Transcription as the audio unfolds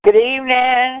Good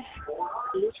evening.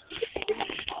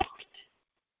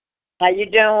 How you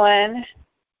doing?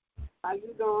 How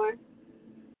you doing?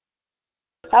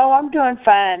 Oh, I'm doing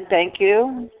fine, thank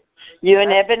you. You and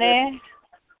That's Ebony? good.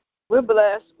 We're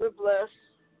blessed. We're blessed.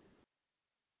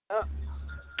 Uh,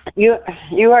 You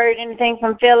heard anything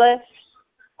from Phyllis?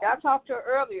 I talked to her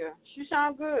earlier. She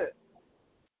sounds good.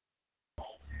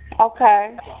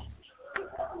 Okay.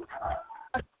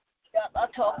 Yeah, I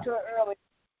talked to her earlier.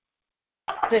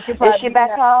 Said she'll Is probably she be in back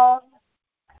there. home?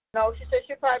 No, she said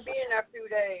she'll probably be in there a few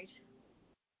days.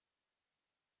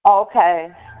 Okay.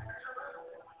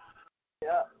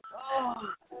 Yeah. Oh,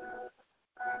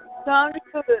 sounds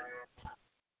good.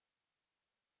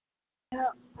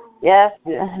 Yeah. Yes,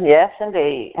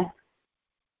 indeed.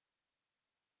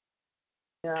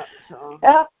 Yeah. So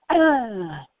Yep.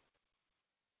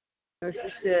 she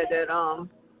said that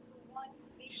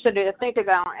she said I think they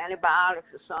got on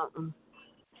antibiotics or something.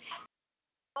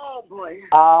 Oh boy.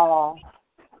 Oh.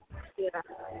 Yeah.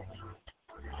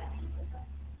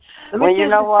 Well, you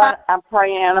know what? I'm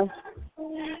praying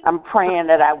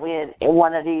that I win in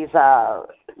one of these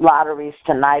lotteries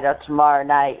tonight or tomorrow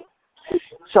night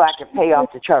so I can pay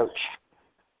off the church.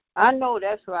 I know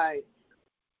that's right.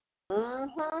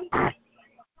 Mhm.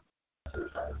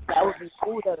 That would be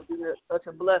cool. That would be such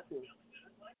a blessing.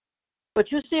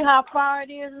 But you see how far it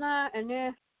is now, and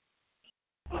then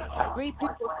 3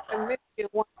 people in Michigan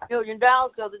won $1 million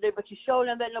the other day, but you sure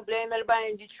didn't let no blame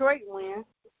anybody in Detroit win.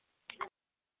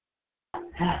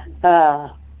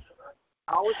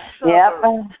 Always the Yep.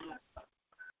 suburbs.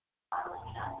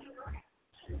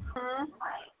 Mhm.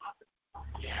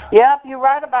 Yep, you're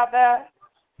right about that.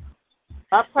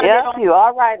 I pray Yep, they don't. you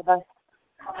are right about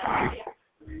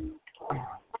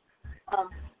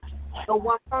No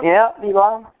one person. Yep, you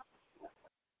are.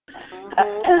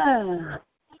 Mhm.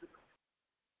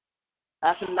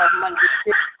 That's enough money.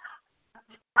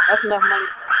 That's enough money.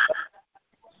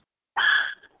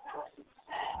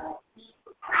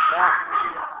 Yeah.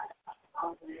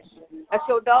 That's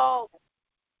your dog.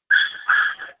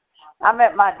 I'm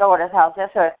at my daughter's house.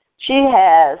 That's her. She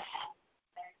has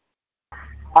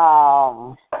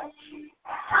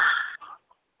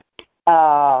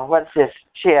what's this?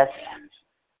 She has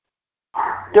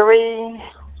 3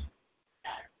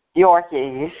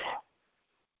 Yorkies,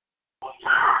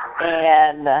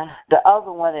 and the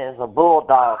other one is a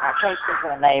bulldog. I can't think of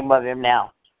the name of him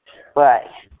now, but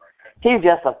he's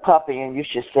just a puppy, and you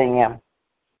should see him.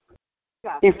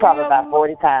 He's probably about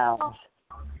 40 pounds.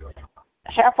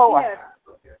 Share 4.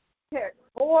 Yeah.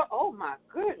 4? Oh, my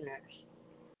goodness.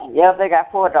 Yep, they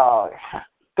got 4 dogs.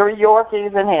 3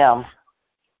 Yorkies and him.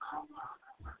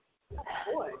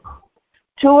 Boy.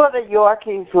 2 of the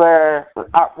Yorkies were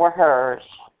hers.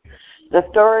 The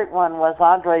third one was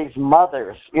Andre's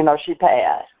mother's. You know, she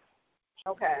passed.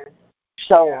 Okay.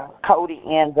 So Cody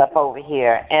ends up over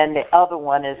here, and the other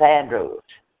one is Andrew's.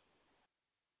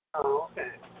 Oh, okay.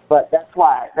 But that's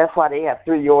why they have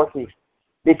 3 Yorkies,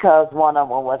 because one of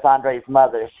them was Andre's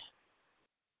mother's.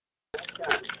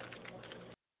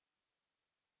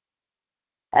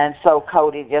 And so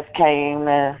Cody just came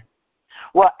and,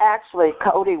 well, actually,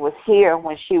 Cody was here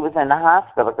when she was in the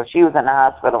hospital, because she was in the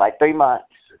hospital like 3 months.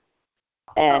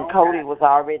 And okay. Cody was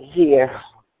already here.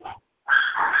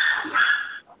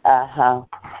 Uh-huh.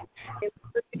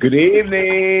 Good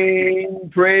evening.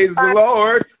 Praise the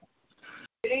Lord.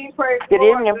 Good evening, praise the Good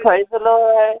Lord. evening, praise the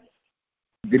Lord.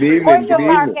 Good evening. Where's your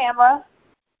Good car evening. camera?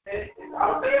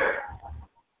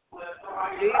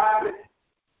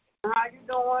 How you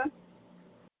doing?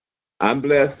 I'm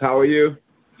blessed. How are you?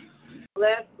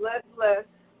 Blessed, blessed, blessed.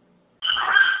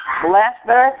 Blessed,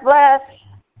 blessed, blessed.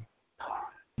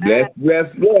 Blessed,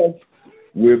 blessed, blessed.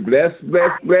 We're blessed,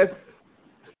 blessed, blessed,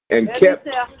 and Let kept.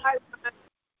 me say hi.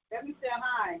 Let me say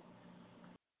hi.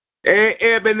 Hey,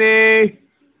 Ebony.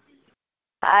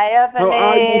 Hi, How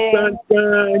are you, Ebony.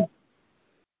 sunshine?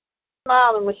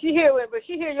 Smiling. When she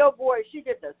hear your voice, she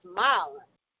gets a smiling.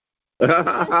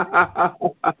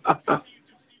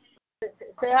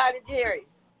 Say hi to Jerry.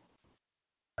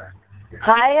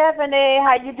 Hi, Ebony.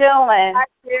 How you doing? Hi,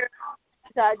 Jerry.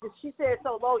 She said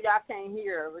so low y'all can't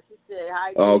hear her, but she said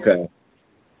hi. Okay.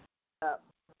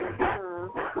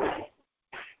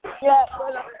 Yeah,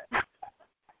 well,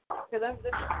 because I'm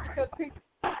just people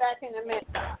back in a minute.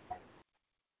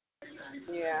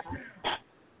 Yeah.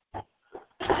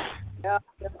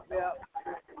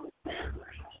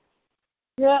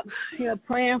 Yep,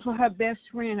 praying for her best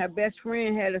friend. Her best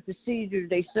friend had a procedure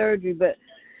today, surgery, but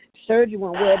surgery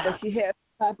went well, but she had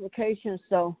complications,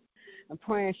 so I'm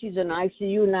praying. She's in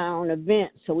ICU now on a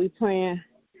vent, so we praying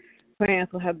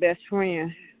for her best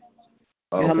friend.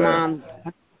 Okay. Her mom.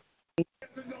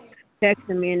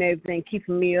 texting me and everything,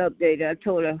 keeping me updated. I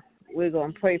told her we're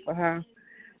going to pray for her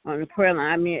on the prayer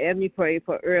line. I mean, Ebony prayed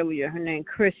for earlier. Her name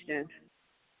Kristen.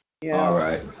 Yeah. All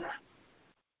right.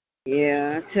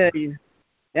 Yeah, I tell you.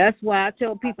 That's why I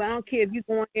tell people, I don't care if you're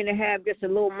going in to have just a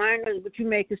little minor, what you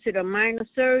may consider minor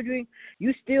surgery,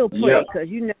 you still pray because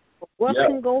you know what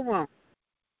can go wrong.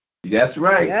 That's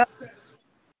right. Yep.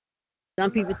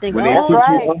 Some people think, when they put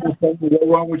you under something go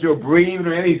wrong with your breathing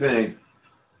or anything.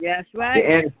 That's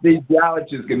right. The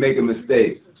anesthesiologist can make a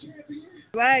mistake.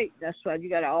 Right. That's why you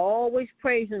got to always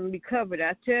praise and be covered.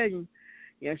 I tell you.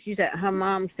 Yeah, she said, her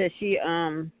mom said she,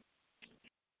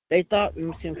 they thought, let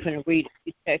me see, I'm going to read it.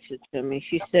 She texted to me.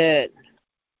 She said,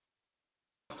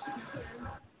 I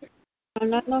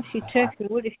don't know if she texted me.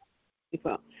 What did she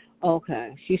from?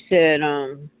 Okay. She said,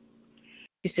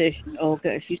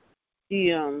 okay. She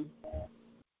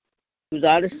was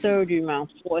out of surgery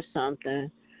around 4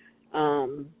 something.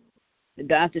 The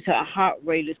doctor said her heart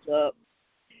rate is up,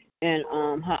 and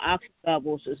her oxygen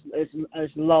levels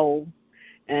is low,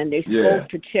 and they spoke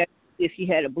to check if she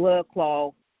had a blood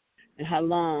clot in her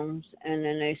lungs, and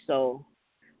then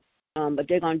but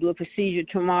they're gonna do a procedure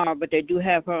tomorrow. But they do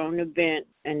have her on the vent,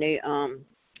 and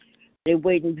they're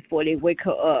waiting before they wake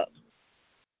her up.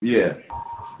 Yeah.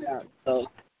 So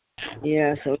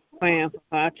praying for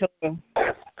her. I told her.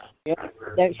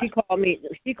 That she called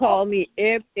me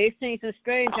every day. Seen some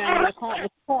strange things. She called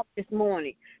me this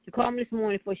morning. She called me this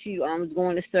morning before she was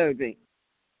going to surgery.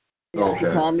 Okay. She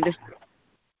called me this.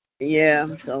 Yeah.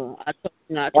 So I told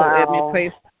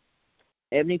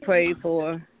Ebony prayed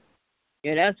for her.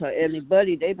 Yeah, that's her. Ebony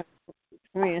buddy. They've been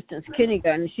friends since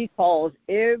kindergarten. She calls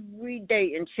every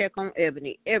day and check on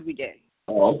Ebony every day.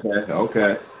 Oh,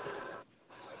 okay.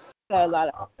 A lot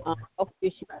of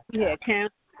she had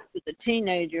cancer. She was a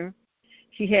teenager.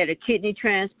 She had a kidney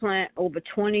transplant over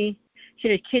 20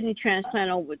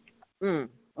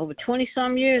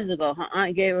 some years ago. Her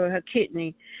aunt gave her her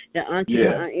kidney. The auntie,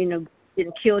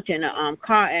 getting killed in a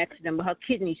car accident, but her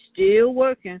kidney's still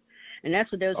working, and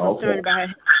that's what they was concerned about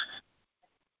her.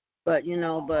 But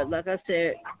like I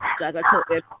said, like I told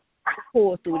her,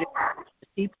 pull through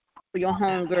this. For your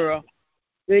home girl.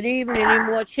 Good evening. Any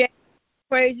more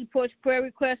praise reports, prayer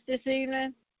requests this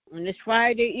evening? On this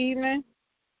Friday evening?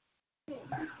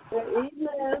 Good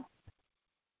evening.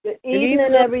 Good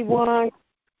evening, everyone.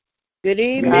 Good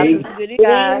evening. Good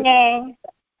evening.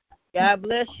 God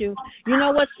bless you. You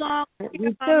know what song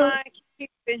in my mind I've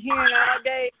been hearing all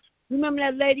day? Remember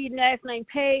that lady last name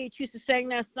Paige used to sing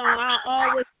that song, I'll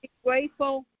Always Be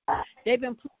Grateful? They've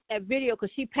been playing that video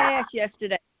because she passed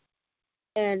yesterday.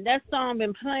 And that song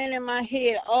been playing in my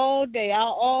head all day.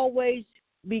 I'll always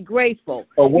be grateful.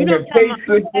 Oh, when the Paige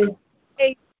sisters?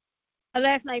 Her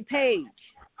last name Paige.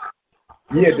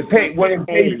 Yeah, one of the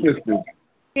Paige sisters.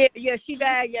 Yeah, she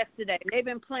died yesterday. They've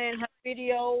been playing her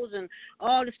videos and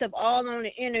all the stuff all on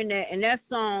the internet. And that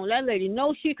song, that lady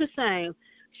knows she could sing.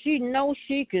 She knows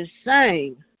she could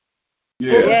sing.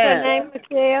 Yeah. What's her name,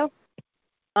 Michelle?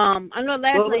 I know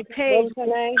last name Paige. What's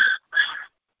her name?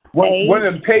 One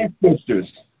of the Paige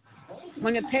sisters.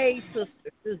 One of the Paige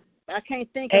sisters. I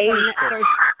can't think of her first.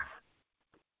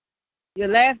 Your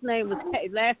last name was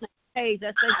Paige. Last name Paige.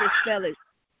 I think they spell it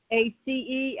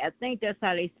ACE. I think that's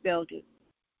how they spelled it.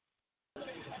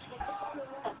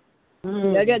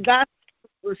 Yeah, they're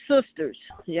gospel sisters.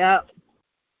 Yeah.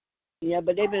 Yeah,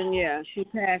 but they've been, she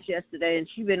passed yesterday, and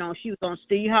she was on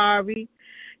Steve Harvey,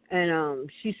 and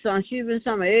she's been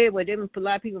some everywhere. They've been a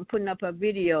lot of people putting up her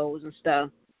videos and stuff.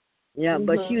 Yeah,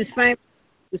 but she was famous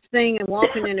for singing,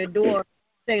 walking in the door,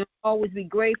 saying always be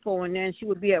grateful, and then she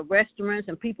would be at restaurants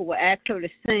and people would ask her to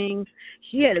sing.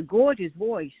 She had a gorgeous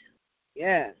voice.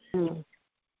 Yes.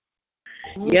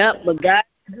 Yep, but God's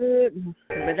good.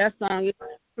 But that song is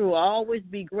true. Always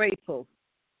be grateful.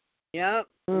 Yep.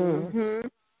 Mhm.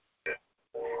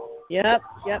 Yep.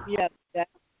 That's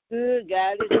good.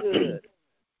 God is good.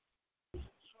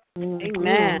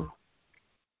 Amen.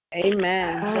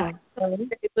 Amen. Hey,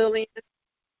 Lillian.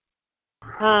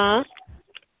 Huh?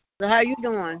 So how you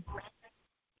doing?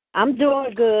 I'm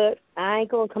doing good. I ain't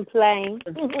gonna complain.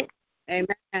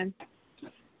 Amen.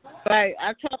 Right.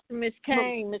 I talked to Miss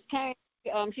Kane. Miss Kane,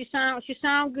 she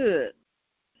sound good.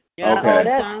 Yeah. Okay. Oh,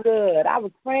 that's good. I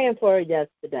was praying for her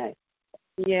yesterday.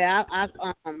 Yeah, I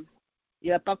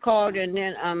called her and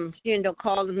then she ended up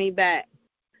calling me back.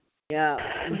 Yeah.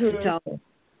 She told me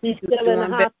she's still in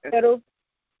the hospital.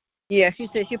 Yeah, she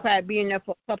said she'll probably be in there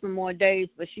for a couple more days,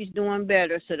 but she's doing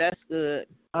better, so that's good.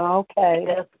 Okay,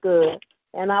 that's good.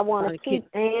 And I want to keep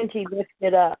Angie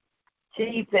lifted up.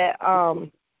 She's at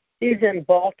she's in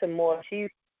Baltimore.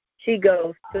 She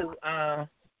goes to I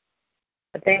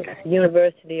think it's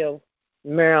University of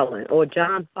Maryland, or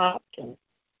Johns Hopkins.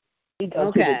 She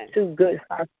goes to the two good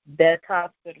best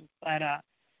hospitals, but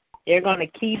they're going to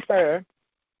keep her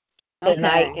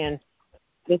tonight, and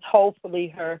just hopefully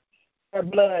her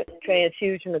blood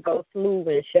transfusion will go smooth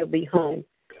and she'll be home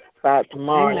by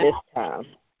tomorrow this time.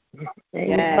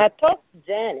 I talked to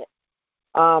Janet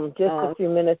just a few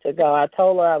minutes ago. I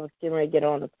told her I was getting ready to get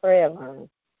on the prayer line,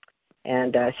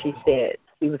 and she said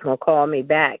she was going to call me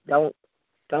back. Don't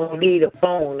leave the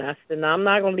phone. I said, no, I'm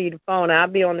not going to leave the phone. I'll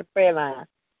be on the prayer line.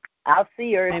 I'll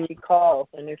see her if she calls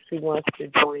and if she wants to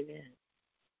join in.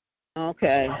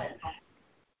 Okay.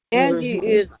 Angie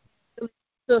is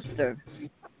sister.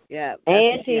 Yeah.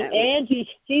 Angie,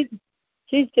 she's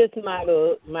just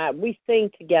my we sing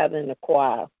together in the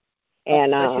choir.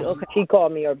 And she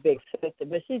called me her big sister,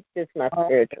 but she's just my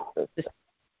spiritual sister.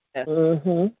 Yes.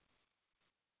 Mm-hmm.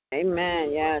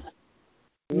 Amen, yes.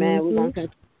 Amen. We're going to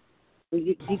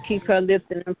we keep her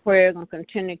lifted in prayer. We're going to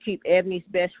continue to keep Ebony's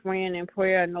best friend in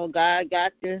prayer. I know God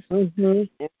got this. Yes.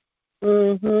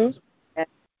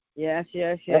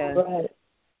 That's right.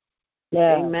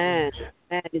 Yeah. Amen.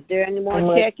 Is there any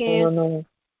more check-in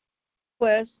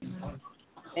requests?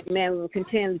 Amen. We'll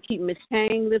continue to keep Miss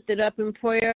Tang lifted up in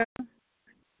prayer.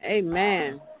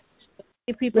 Amen.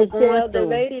 People Michelle, the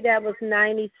lady that was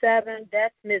 97,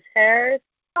 that's Miss Harris?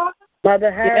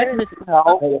 Mother Harris?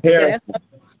 Yes.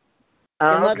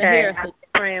 Mother Harris. I'm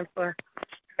praying for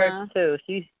her, too.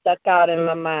 She's stuck out in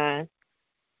my mind.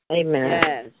 Amen.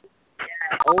 Yes.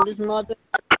 Oldest mother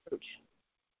of the church.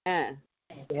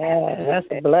 Yeah, that's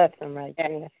a blessing right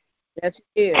there. Yes,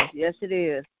 it is. Yes, it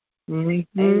is.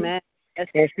 Amen.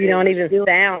 And she don't even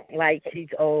sound like she's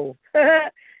old.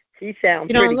 She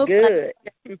sounds pretty good.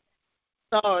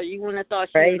 Sorry, you wouldn't have thought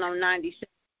she was on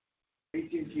 96.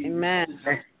 Amen.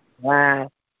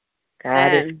 Wow.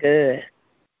 God is good.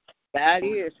 God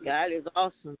is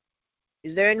awesome.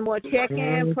 Is there any more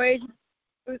check-in, praise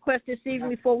request this evening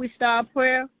before we start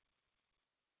prayer?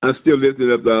 I'm still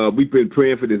lifting up. We've been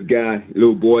praying for this guy,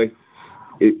 little boy,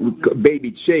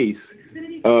 baby Chase.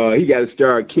 He got to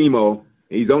start chemo.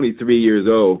 He's only 3 years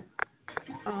old.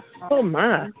 Oh,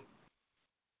 my.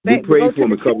 We prayed for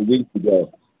him a couple weeks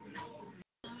ago.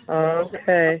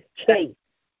 Okay. Chase.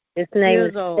 His name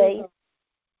is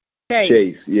Chase.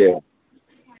 Chase, yeah.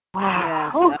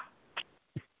 Wow.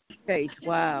 Chase,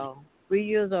 wow. 3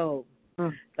 years old.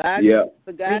 God is a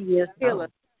healer.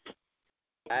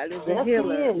 God is a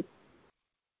healer.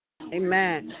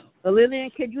 Amen. Well,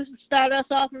 Lillian, could you start us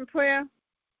off in prayer?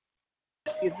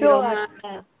 Sure,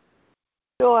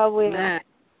 I will.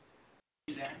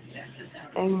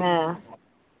 Amen.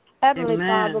 Heavenly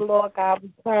Father, Lord God,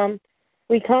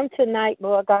 we come tonight,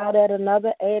 Lord God, at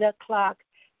another 8 o'clock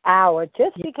hour,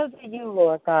 just because of you,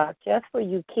 Lord God, just for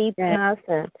you keeping us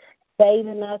and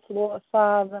saving us, Lord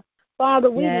Father. Father,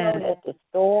 we know that the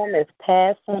storm is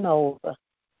passing over.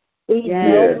 We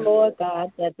know, Lord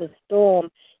God, that the storm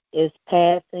is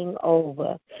passing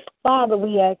over. Father,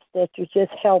 we ask that you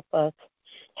just help us.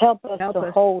 Help us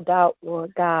to hold out,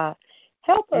 Lord God.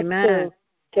 Help us to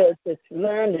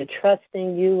learn to trust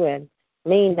in you and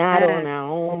lean not on our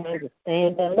own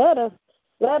understanding. Let us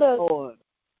Lord,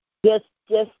 just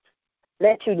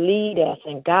let you lead us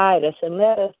and guide us, and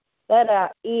let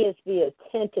our ears be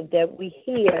attentive that we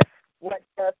hear what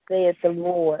thus saith the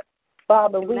Lord.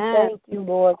 Father, we thank you,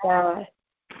 Lord God,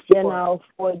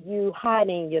 for you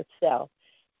hiding yourself.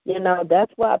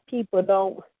 That's why people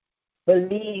don't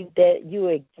believe that you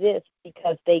exist,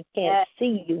 because they can't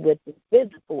see you with the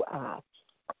physical eye.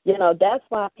 That's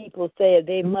why people say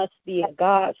there must be a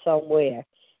God somewhere.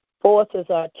 Forces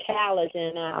are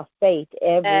challenging our faith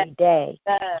every day.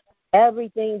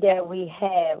 Everything that we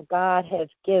have, God has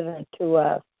given to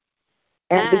us.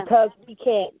 And because we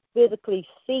can't physically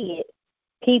see it,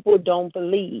 people don't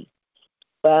believe.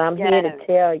 But I'm here to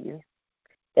tell you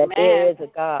that there is a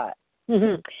God.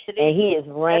 And he is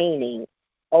reigning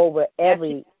over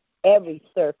every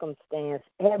circumstance,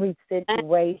 every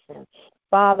situation.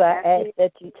 Father, I ask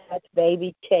that you touch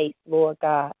baby Chase, Lord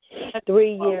God.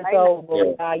 3 years old,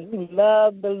 Lord God. You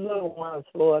love the little ones,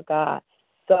 Lord God.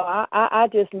 So I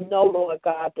just know, Lord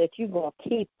God, that you're going to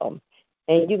keep him.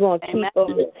 And you're going to keep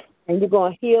him. And you're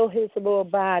going to heal his little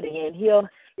body. And he'll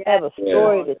have a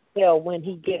story to tell when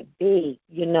he gets big,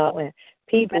 and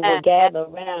people will gather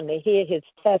around to hear his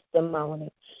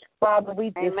testimony. Father,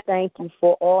 we just thank you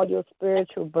for all your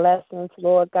spiritual blessings,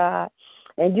 Lord God.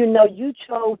 And you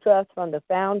chose us from the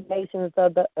foundations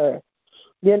of the earth.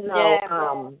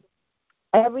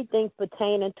 Everything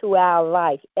pertaining to our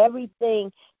life,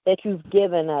 everything that you've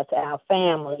given us, our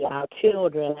family, our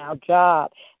children, our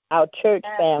job, our church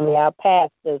family, our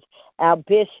pastors, our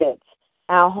bishops,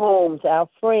 our homes, our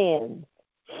friends,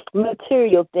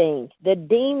 material things. The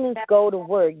demons go to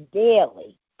work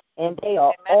daily, and they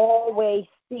are always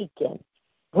seeking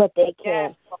what they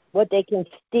can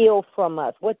steal from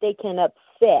us, what they can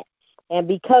upset. And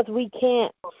because we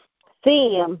can't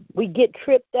see them, we get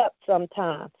tripped up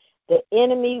sometimes. The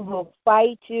enemy will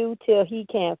fight you till he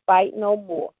can't fight no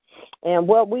more. And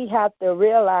what we have to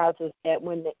realize is that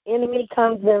when the enemy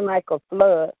comes in like a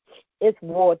flood, it's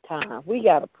wartime. We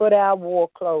got to put our war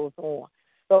clothes on.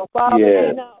 So,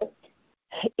 Father,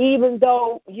 even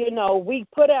though, we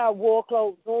put our war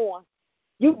clothes on,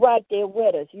 you right there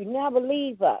with us. You never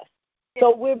leave us.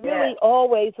 So we're really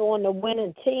always on the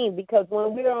winning team, because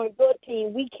when we're on a good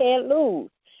team, we can't lose.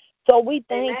 So we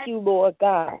thank you, Lord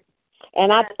God.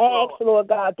 And I ask, Lord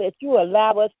God, that you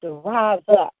allow us to rise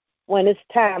up when it's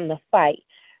time to fight.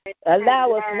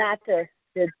 Allow us not to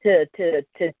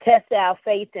test our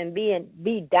faith and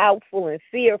be doubtful and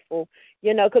fearful,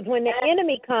 because when the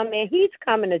enemy comes in, he's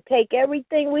coming to take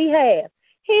everything we have.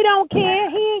 He don't care.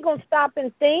 He ain't going to stop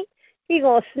and think. He's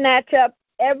going to snatch up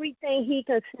everything he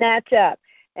can snatch up.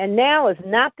 And now is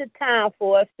not the time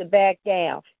for us to back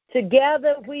down.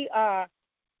 Together we are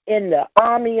in the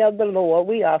army of the Lord.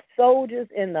 We are soldiers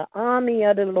in the army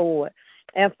of the Lord.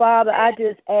 And, Father, I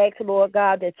just ask, Lord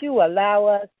God, that you allow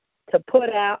us to put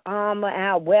our armor,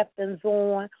 our weapons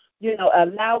on,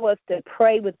 allow us to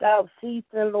pray without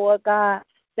ceasing, Lord God.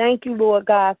 Thank you, Lord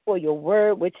God, for your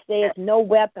word, which says no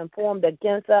weapon formed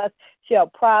against us shall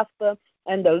prosper.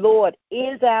 And the Lord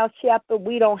is our shepherd.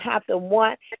 We don't have to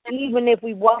want, even if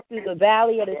we walk through the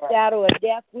valley of the shadow of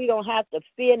death, we don't have to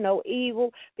fear no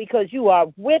evil, because you are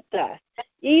with us.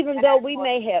 Even though we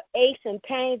may have aches and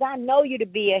pains, I know you to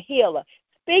be a healer.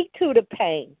 Speak to the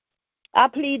pain. I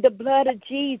plead the blood of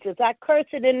Jesus. I curse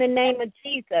it in the name of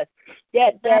Jesus.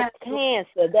 That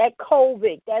cancer, that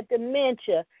COVID, that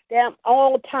dementia, that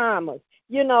Alzheimer's,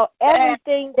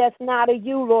 everything that's not of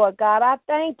you, Lord God. I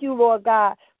thank you, Lord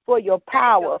God, for your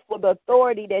power, for the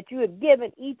authority that you have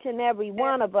given each and every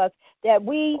one of us, that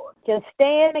we can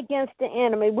stand against the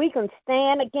enemy. We can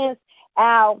stand against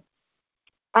our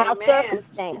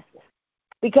circumstances.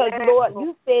 Because, Lord,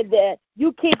 you said that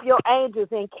you keep your angels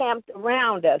encamped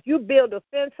around us. You build a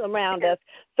fence around us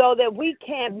so that we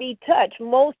can't be touched,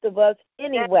 most of us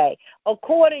anyway,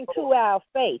 according to our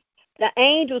faith. The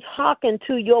angels hearken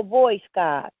to your voice,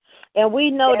 God. And we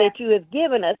know that you have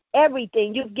given us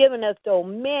everything. You've given us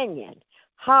dominion.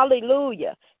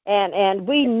 Hallelujah. And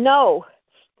we know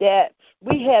that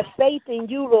we have faith in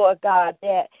you, Lord God,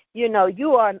 that,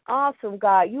 you are an awesome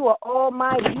God. You are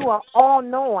almighty. You are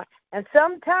all-knowing. And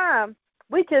sometimes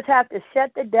we just have to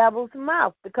shut the devil's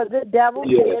mouth, because the devil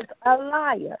is a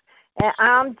liar. And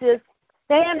I'm just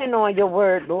standing on your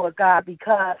word, Lord God,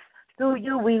 because through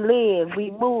you we live,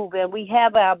 we move, and we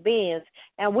have our beings.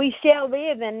 And we shall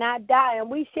live and not die, and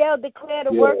we shall declare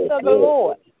the works of the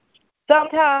Lord.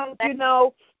 Sometimes,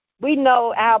 we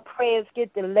know our prayers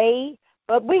get delayed,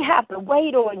 but we have to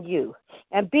wait on you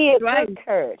and be of good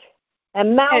courage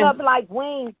and mount up like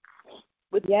wings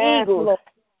with eagles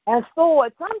and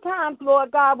swords. Sometimes,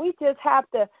 Lord God, we just have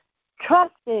to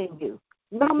trust in you,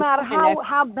 no matter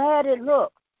how bad it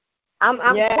looks. I'm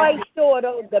quite sure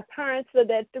the parents of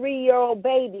that 3-year-old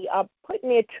baby are putting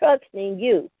their trust in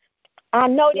you. I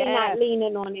know they're not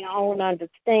leaning on their own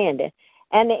understanding.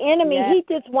 And the enemy, he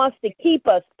just wants to keep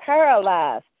us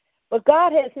paralyzed. But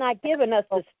God has not given us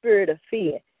the spirit of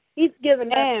fear. He's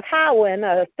given us power and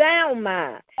a sound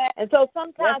mind. And so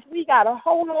sometimes we got to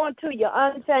hold on to your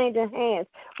unchanging hands.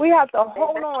 We have to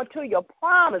hold on to your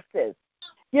promises.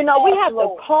 We have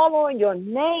to call on your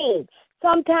name.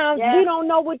 Sometimes we don't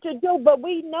know what to do, but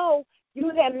we know you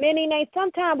have many names.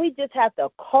 Sometimes we just have to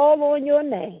call on your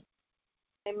name.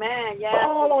 Amen.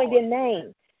 Call on your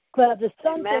name. Because there's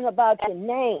something about your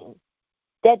name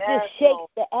that just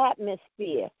shakes the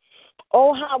atmosphere.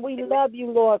 Oh, how we love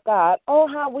you, Lord God. Oh,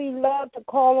 how we love to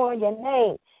call on your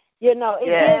name. It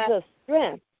gives us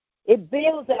strength. It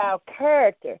builds our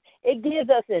character. It gives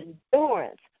us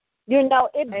endurance.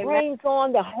 It brings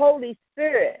on the Holy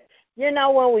Spirit.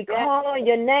 When we call on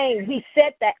your name, we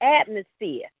set the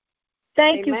atmosphere.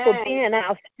 Thank you for being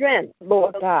our strength,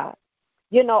 Lord God.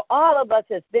 All of us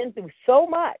has been through so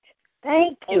much.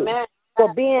 Thank you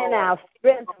for being our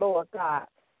strength, Lord God.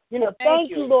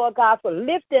 Thank you, Lord God, for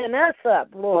lifting us up,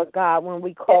 Lord God, when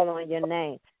we call on your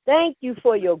name. Thank you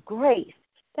for your grace.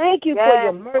 Thank you for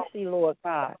your mercy, Lord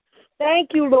God.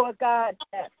 Thank you, Lord God,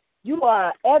 that you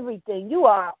are everything. You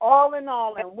are all in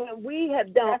all. And when we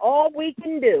have done all we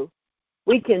can do,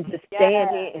 we can just stand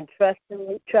here and trust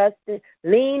and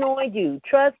lean on you,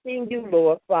 trust in you,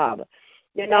 Lord Father.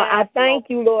 I thank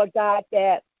you, Lord God,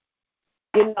 that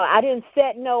You know, I didn't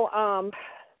set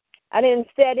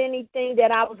anything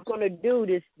that I was going to do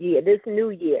this new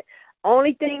year.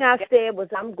 Only thing I said was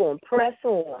I'm going to press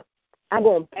on. I'm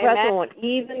going to press on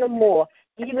even more.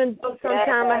 Even though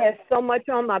sometimes I have so much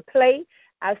on my plate,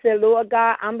 I said, Lord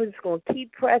God, I'm just going to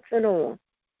keep pressing on.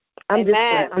 I'm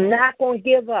not going to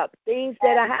give up. Things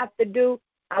that I have to do,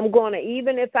 I'm going to,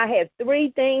 even if I have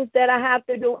 3 things that I have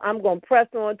to do, I'm going to press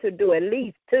on to do at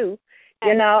least 2.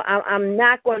 You know, I'm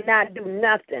not going to not do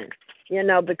nothing, you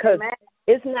know, because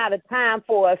it's not a time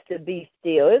for us to be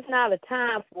still. It's not a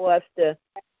time for us to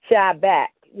shy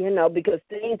back, you know, because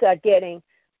things are getting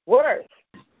worse.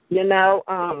 You know,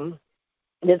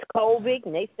 this COVID,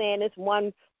 and they saying it's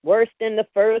one worse than the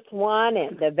first one,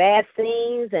 and the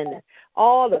vaccines and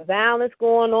all the violence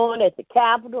going on at the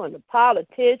Capitol and the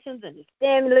politicians and the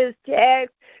stimulus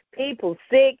checks, people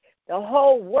sick. The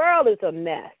whole world is a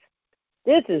mess.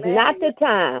 This is not the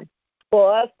time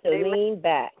for us to lean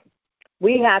back.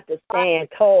 We have to stand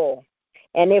tall.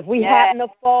 And if we happen to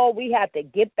fall, we have to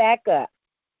get back up.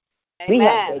 We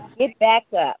have to get back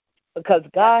up because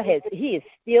God He is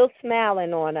still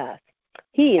smiling on us.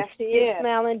 He is still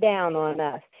smiling down on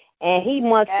us. And He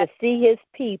wants to see His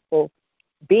people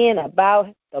being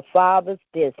about the Father's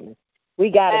business.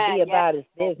 We got to be about His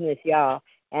business, y'all.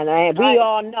 And we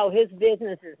all know His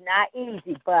business is not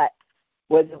easy, but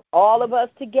with all of us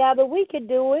together, we could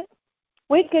do it.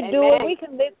 We could do it. We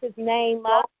can lift His name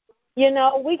up. You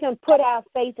know, we can put our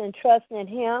faith and trust in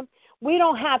Him. We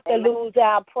don't have to lose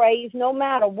our praise no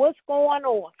matter what's going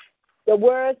on. The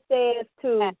Word says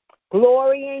to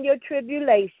glory in your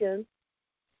tribulations,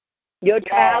 your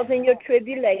trials and your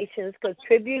tribulations, because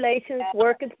tribulations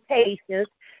work as patience,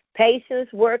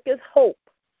 patience work as hope.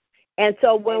 And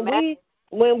so when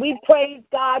we praise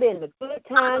God in the good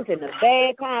times and the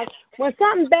bad times, when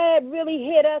something bad really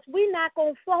hit us, we're not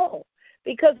going to fall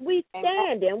because we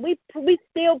stand and we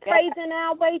still praising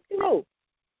our way through.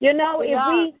 You know,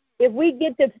 if we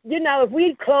get to, you know, if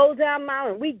we close our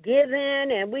mouth and we give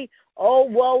in and we, oh,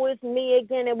 woe is me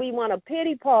again, and we want a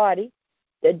pity party,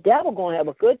 the devil going to have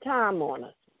a good time on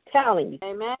us, I'm telling you.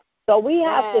 Amen. So we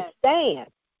have to stand.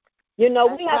 You know,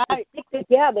 we have to stick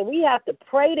together. We have to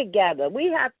pray together. We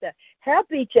have to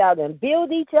help each other and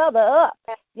build each other up,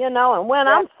 you know. And when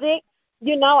I'm sick,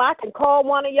 you know, I can call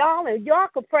one of y'all, and y'all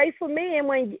can pray for me. And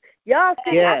when y'all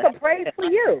sick, I can pray for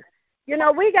you. You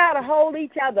know, we got to hold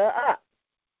each other up.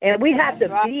 And we have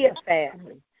to be a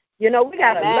family. You know, we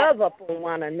got to love up on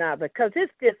one another because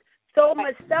it's just so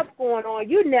much stuff going on.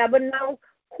 You never know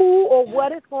who or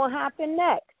what is going to happen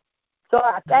next. So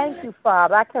I thank you,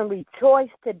 Father. I can rejoice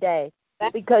today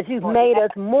because you've made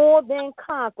us more than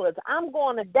conquerors. I'm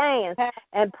going to dance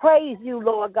and praise you,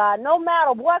 Lord God, no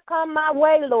matter what comes my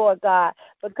way, Lord God,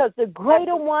 because the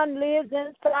greater one lives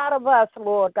inside of us,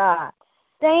 Lord God.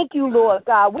 Thank you, Lord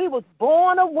God. We was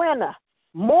born a winner,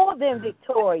 more than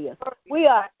victorious. We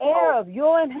are heir of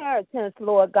your inheritance,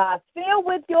 Lord God, filled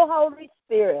with your Holy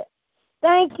Spirit.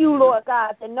 Thank you, Lord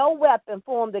God, that no weapon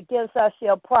formed against us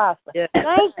shall prosper. Yes.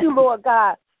 Thank you, Lord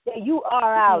God, that you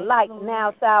are our light and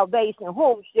our salvation.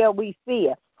 Whom shall we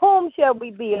fear? Whom shall we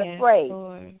be afraid?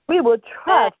 Yes, we will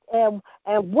trust and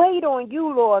wait on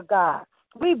you, Lord God.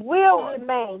 We will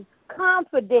remain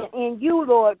confident in you,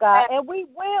 Lord God, and we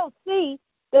will see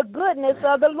the goodness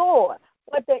of the Lord.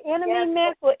 What the enemy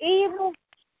meant for evil,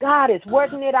 God is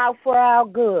working it out for our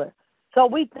good. So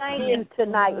we thank you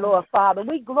tonight, Lord Father.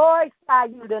 We glorify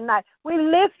you tonight. We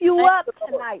lift you up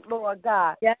tonight, Lord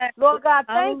God. Lord God,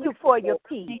 thank you for your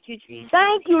peace.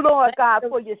 Thank you, Lord God,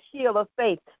 for your shield of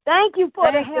faith. Thank you for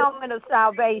the helmet of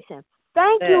salvation.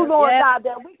 Thank you, Lord God,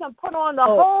 that we can put on the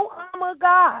whole armor of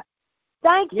God.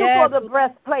 Thank you for the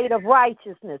breastplate of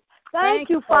righteousness. Thank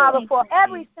you, Father, for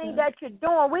everything that you're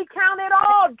doing. We count it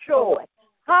all joy.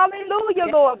 Hallelujah,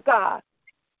 Lord God.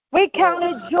 We count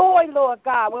it joy, Lord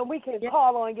God, when we can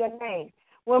call on your name,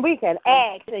 when we can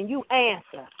ask and you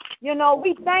answer. You know,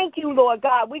 we thank you, Lord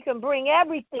God. We can bring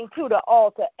everything to the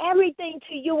altar, everything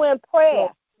to you in prayer.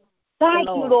 Thank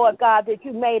you, Lord God, that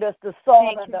you made us the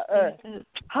salt of the earth.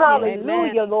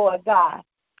 Hallelujah, Lord God.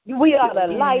 We are the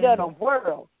light of the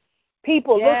world.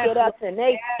 People look at us and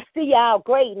they see our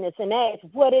greatness and ask,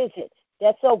 what is it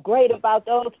that's so great about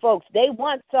those folks? They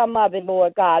want some of it,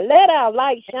 Lord God. Let our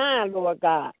light shine, Lord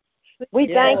God. We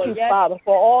thank you, Father,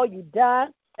 for all you've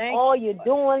done, all you're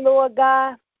doing, Lord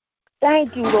God.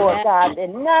 Thank you, Lord God,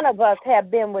 that none of us have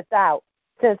been without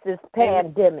since this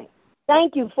pandemic.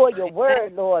 Thank you for your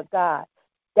word, Lord God,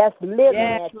 that's living,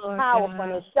 that's powerful,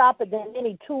 and sharper than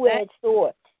any two-edged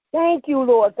sword. Thank you,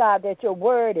 Lord God, that your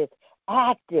word is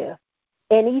active.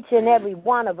 in each and every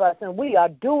one of us, and we are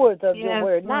doers of your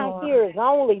word, not hearers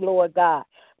only, Lord God.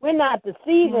 We're not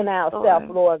deceiving ourselves,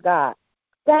 Lord God.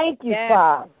 Thank you,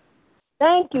 Father.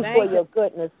 Thank you for your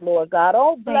goodness, Lord God.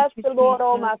 Oh, bless the Lord,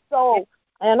 oh my soul,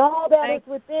 and all that is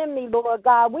within me, Lord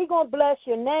God. We're going to bless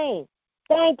your name.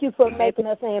 Thank you for making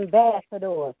us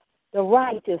ambassadors, the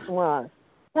righteous ones.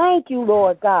 Thank you,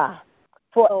 Lord God,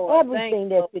 for everything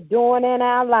that you're doing in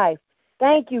our life.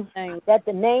 Thank you that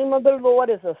the name of the Lord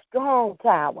is a strong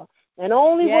tower, and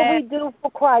only what we do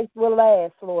for Christ will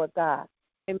last, Lord God.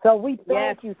 So we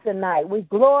thank you tonight. We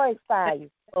glorify you.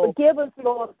 Forgive us,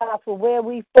 Lord God, for where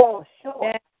we fall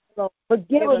short.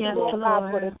 Forgive us, Lord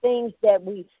God, for the things that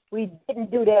we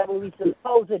didn't do that we were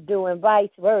supposed to do, and vice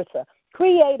versa.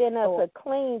 Create in us a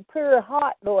clean, pure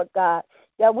heart, Lord God,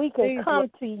 that we can come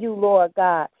to you, Lord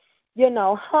God,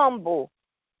 humble.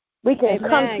 We can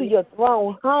come to your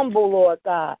throne humble, Lord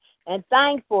God, and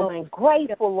thankful and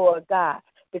grateful, Lord God,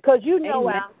 because you know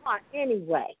our heart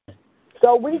anyway.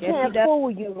 So we can't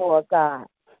fool you, Lord God.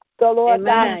 So, Lord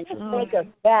God, just make us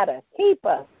better. Keep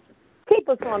us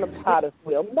on the potter's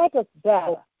wheel. Make us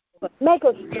better. Make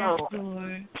us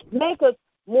strong. Make us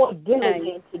more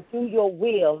diligent to do your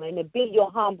will and to be your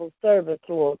humble servant,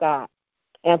 Lord God.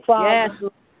 And Father,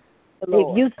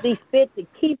 if you see fit to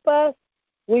keep us,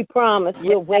 we promise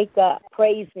we'll wake up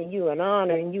praising you and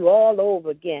honoring you all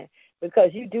over again, because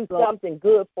you do something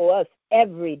good for us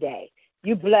every day.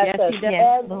 You bless us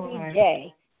every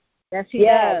day.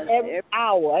 Yes, every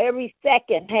hour, every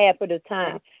second, half of the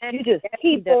time. You just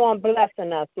keep on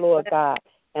blessing us, Lord God.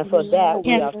 And for that,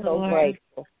 we are so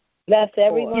grateful. Bless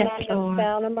everyone under the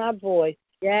sound of my voice.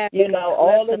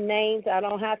 All the names, I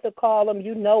don't have to call them.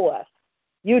 You know us.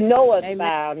 You know us by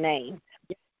our name.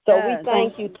 So we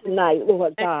thank you tonight,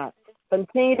 Lord God.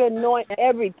 Continue to anoint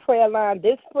every prayer line,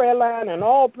 this prayer line and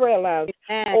all prayer lines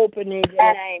open in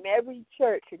your name. Every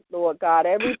church, Lord God,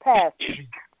 every pastor,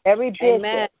 every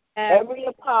bishop, every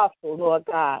apostle, Lord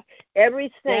God,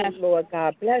 every saint, Lord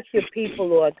God. Bless your people,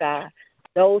 Lord God.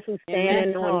 Those who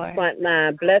standing on the front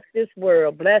line. Bless this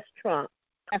world. Bless Trump.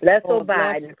 Bless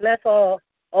Biden. Bless all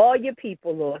your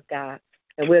people, Lord God.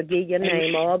 And we'll give your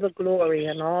name all the glory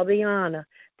and all the honor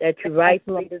that you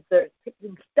rightfully deserve.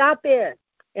 Stop in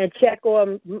and check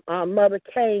on Mother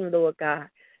Cain, Lord God.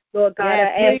 Lord God, I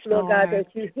ask, Lord God, that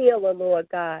you heal her, Lord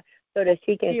God, so that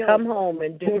she can come home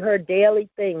and do her daily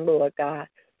thing, Lord God.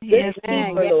 Just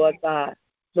keep her, Lord God.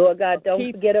 Lord God,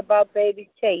 don't forget about baby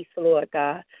Chase, Lord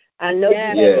God. I know you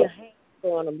have your hands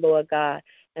on him, Lord God.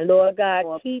 And, Lord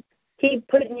God, keep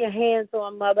putting your hands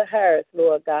on Mother Harris,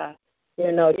 Lord God.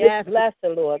 Just bless her,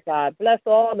 Lord God. Bless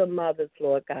all the mothers,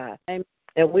 Lord God. And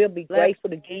we'll be grateful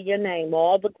to give your name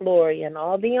all the glory and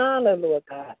all the honor, Lord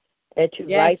God, that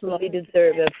you rightfully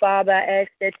deserve. And, Father, I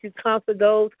ask that you comfort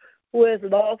those who have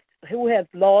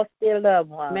lost their loved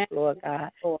ones, Lord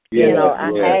God.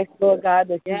 I ask, Lord God,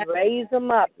 that you raise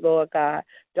them up, Lord God.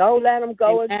 Don't let them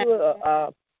go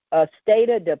into a state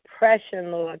of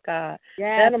depression, Lord God.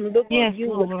 Let them look at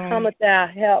you with cometh our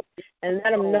help, and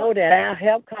let them know that our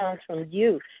help comes from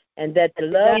you, and that the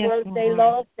loved ones they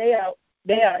lost, they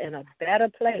are in a better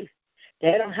place.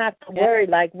 They don't have to worry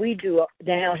like we do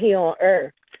down here on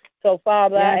earth. So,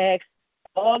 Father, I ask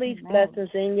all these blessings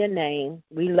in your name.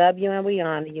 We love you and we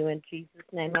honor you. In Jesus'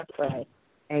 name I pray.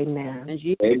 Amen.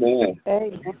 Amen.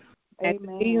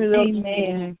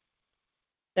 Amen.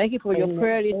 Thank you for your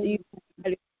prayer this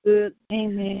evening. Good.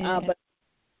 Amen. But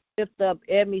lift up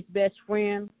Ebony's best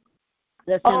friend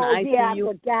that's in the ICU.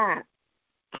 I forgot.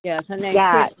 Yes, her name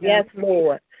God. is Yes,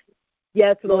 Lord.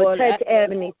 Yes, Lord. Touch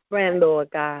Ebony's friend, Lord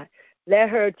God. Let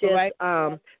her just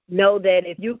know that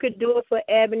if you could do it for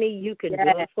Ebony, you can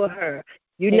do it for her.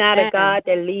 You're not a God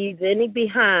that leaves any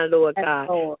behind, Lord God.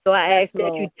 So I ask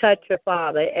that you touch her,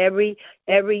 Father. Every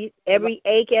ache,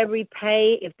 every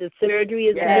pain, if the surgery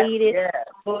is needed,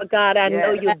 Lord God, I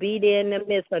know you'll be there in the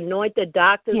midst. Anoint the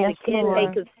doctors, the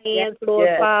caretakers' hands, Lord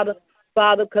Father.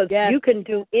 Father, because you can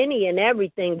do any and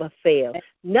everything but fail.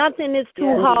 Nothing is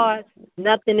too hard.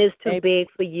 Nothing is too big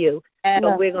for you.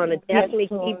 So we're going to definitely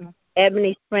keep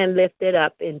Ebony's friend lifted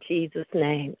up in Jesus'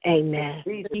 name. Amen.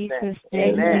 Jesus'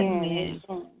 Amen.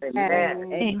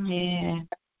 Amen.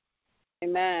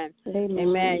 Amen.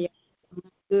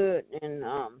 Good. And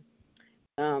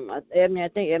Ebony, I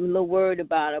think Ebony a little worried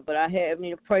about her, but I had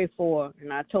Ebony to pray for her,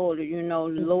 and I told her,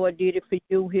 the Lord did it for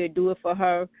you. He'll do it for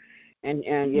her, and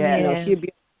she'll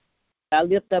be. I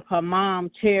lift up her mom,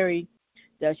 Terry,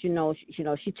 that she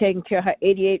taking care of her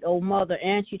 88-year-old mother,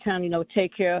 and she trying to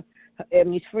take care of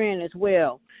Ebony's friend as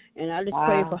well. And I just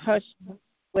pray for her as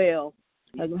well.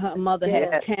 Her mother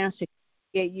had cancer,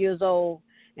 8 years old,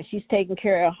 and she's taking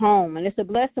care of home. And it's a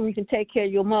blessing when you can take care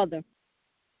of your mother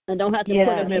and don't have to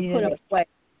put them and put them away.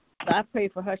 So I pray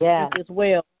for her strength as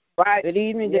well. Right. Good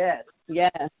evening. Yes.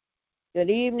 Yes. Good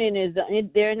evening. Is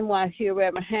there anyone? I hear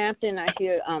Reverend Hampton. I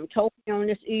hear Toki on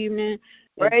this evening.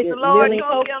 Praise the Lord.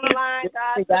 Toki on the line.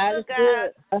 God is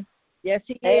good. Yes,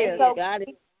 He is. God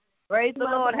is. Praise the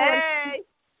Lord. Hey.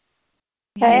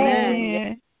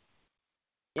 Amen.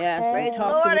 Yes. Praise the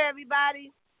Lord,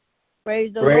 everybody.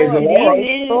 Praise the Lord.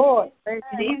 Praise the Lord.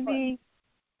 Good evening.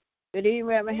 Good evening,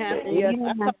 Reverend Hampton. Yes.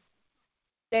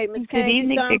 Good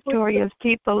evening, victorious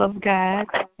people of God.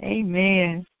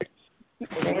 Amen.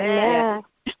 Amen.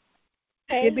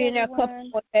 You'll be in there a couple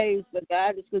more days, but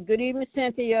God is good. Good evening,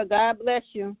 Cynthia. God bless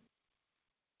you.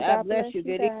 God bless you.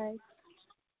 Good evening.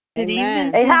 Good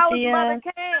evening, Hey, how's Mother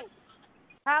King?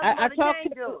 I talked to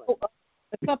her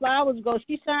a couple of hours ago.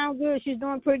 She sounds good. She's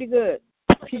doing pretty good.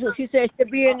 She said she'll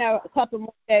be in there a couple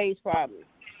more days probably.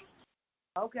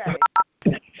 Okay.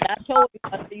 I told her,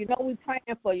 I said, we're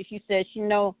praying for you. She said she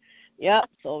know. Yep.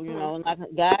 So, like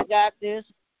God got this.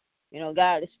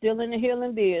 God is still in the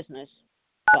healing business.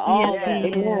 So all that.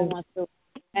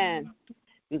 And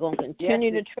we're going to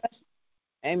continue to trust.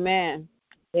 Amen.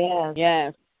 Yeah.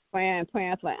 Yes. Praying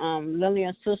for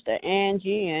Lillian's sister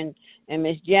Angie and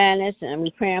Miss Janice, and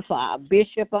we're praying for our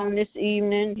bishop on this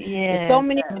evening. Yeah. So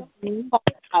many people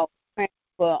out praying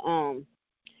for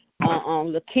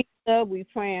Lakeisha. We're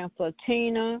praying for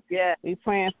Tina. Yeah. We're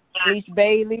praying for Elise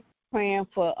Bailey. Praying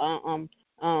for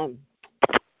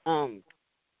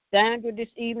Sandra this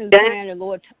evening. We're praying the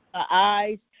Lord touch her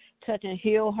eyes, touch and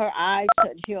heal her eyes,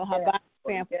 touch and heal her body.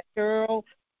 We're praying for Cheryl.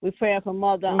 We're praying for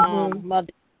Mother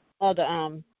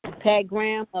Pat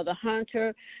Graham, Mother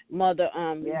Hunter, Mother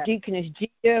Deaconess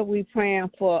Gia. We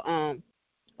praying for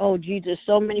Jesus,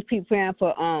 so many people praying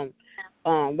for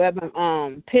Reverend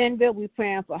Penville. We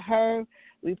praying for her.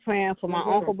 We praying for my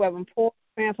uncle Reverend Paul.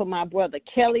 Praying for my brother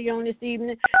Kelly on this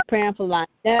evening. Praying for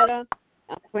Lynetta.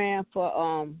 I'm praying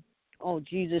for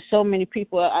Jesus, so many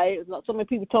people. So many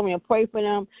people told me to pray for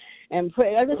them and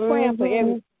pray. I'm just praying for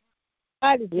everyone.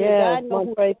 God knows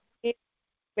who it is.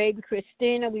 Baby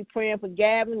Christina, we praying for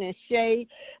Gavin and Shay.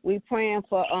 We praying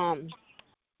for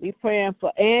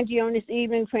Angie on this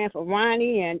evening. Praying for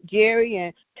Ronnie and Jerry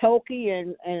and Toki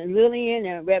and Lillian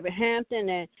and Reverend Hampton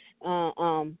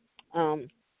and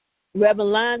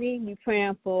Reverend Lonnie. We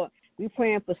praying for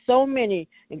so many.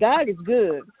 And God is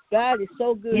good. God is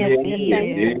so good. Yes,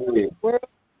 World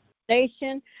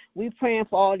nation. We praying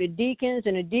for all the deacons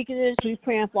and the deaconesses. We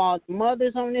praying for all the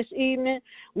mothers on this evening.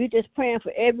 We just praying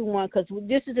for everyone because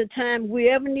this is the time we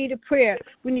ever need a prayer.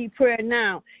 We need prayer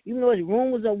now. Even though it's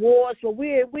rumors of wars, but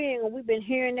we've been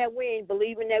hearing that. We ain't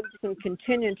believing that. We can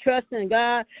continue and trust in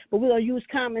God, but we're going to use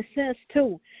common sense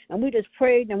too. And we just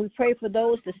prayed, and we pray for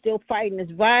those that's still fighting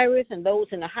this virus and those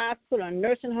in the hospital and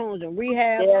nursing homes and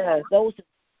rehab, those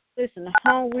and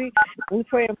hungry. We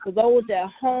pray for those at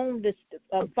home that's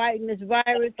fighting this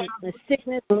virus and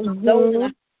sickness, those in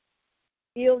the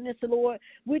illness, Lord.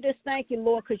 We just thank you,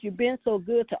 Lord, because you've been so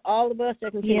good to all of us.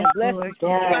 That continue to bless us.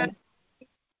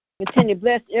 Continue to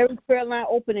bless every prayer line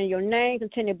open in your name.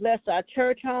 Continue to bless our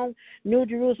church home, New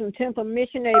Jerusalem Temple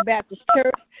Missionary Baptist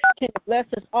Church. Continue to bless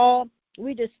us all.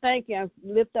 We just thank you. I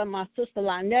lift up my sister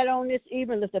Lynette on this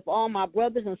evening. Lift up all my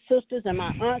brothers and sisters and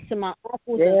my aunts and my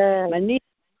uncles and my nieces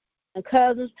and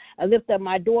cousins. I lift up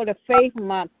my daughter Faith,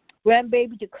 my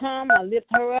grandbaby to come. I lift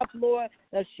her up, Lord,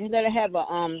 that she let her have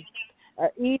a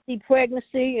easy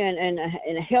pregnancy and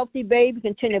a healthy baby.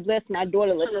 Continue to bless my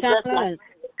daughter Lashana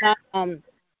and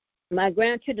my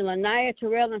grandchildren Lanaya,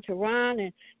 Terrell, and Teron,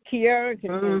 and Kiara.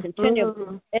 And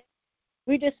continue.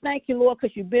 We just thank you, Lord,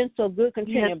 because you've been so good.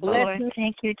 Continue to bless me.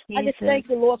 Thank you, Jesus. I just thank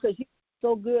you, Lord, because you're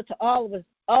so good to all of us.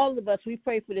 All of us, we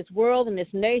pray for this world and this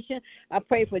nation. I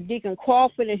pray for Deacon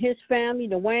Crawford and his family,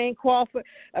 Dwayne Crawford.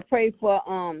 I pray for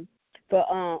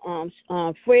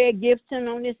Fred Gibson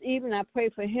on this evening. I pray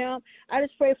for him. I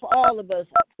just pray for all of us.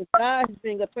 God has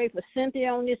been good. I pray for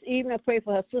Cynthia on this evening. I pray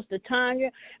for her sister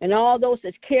Tanya and all those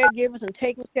that's caregivers and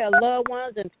taking care of loved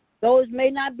ones and those may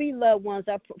not be loved ones.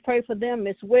 I pray for them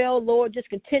as well, Lord. Just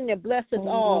continue to bless us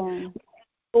all.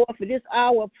 Lord, for this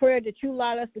hour of prayer that you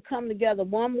allowed us to come together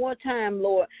one more time,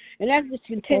 Lord. And that's just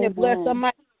continue to bless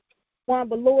somebody.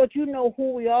 But, Lord, you know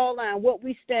who we all are and what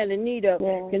we stand in need of.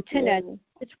 Continue.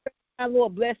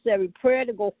 Lord, bless every prayer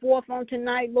to go forth on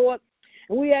tonight, Lord.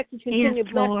 And we ask you to continue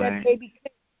to bless that baby,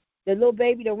 the little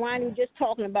baby that Ronnie was just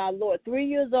talking about, Lord. 3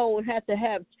 years old and has to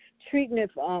have treatment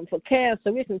for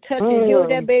cancer. We can touch and heal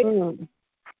that baby.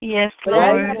 Yes, but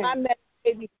Lord. I met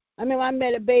baby. I mean, I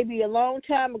met a baby a long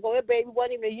time ago. That baby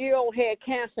wasn't even a year old, had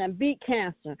cancer and beat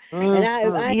cancer. And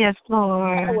I yes,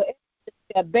 Lord.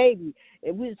 That baby.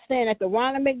 We was staying at the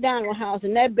Ronald McDonald House,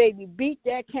 and that baby beat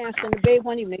that cancer, and the baby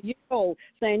wasn't even a year old.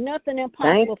 Saying nothing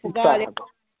impossible for God.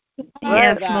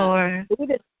 Yes, Lord. We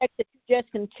just expect that you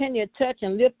just continue to touch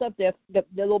and lift up the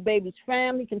little baby's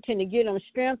family, continue to give them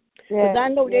strength. Because I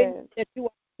know that you are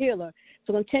a healer.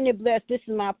 So continue to bless. This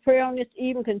is my prayer on this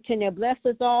evening. Continue to bless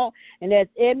us all. And as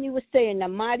Ebony would say, in the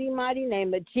mighty, mighty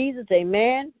name of Jesus,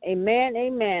 amen, amen,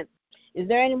 amen. Is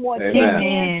there any more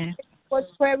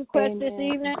prayer requests this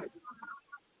evening?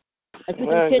 As we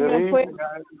continue to pray.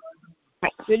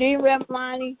 Good evening, Reverend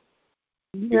Lonnie.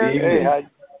 Good evening. Hey, how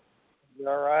you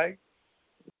all right?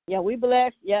 Yeah, we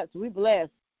bless. Yes, we bless.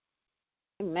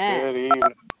 Amen. Good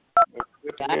evening.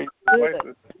 Good to hear your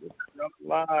voices.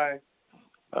 Line.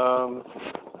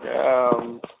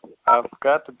 I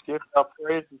forgot to give a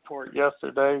praise report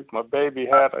yesterday. My baby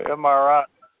had an MRI.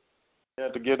 She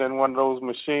had to get in one of those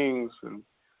machines, and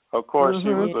of course she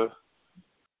was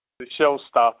the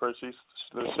showstopper. She's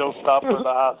the showstopper of the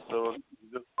hospital.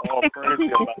 Just all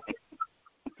crazy about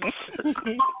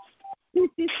it.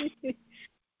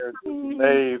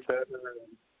 Amazed at her,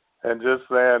 and just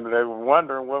saying they were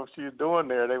wondering what she was doing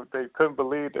there. They couldn't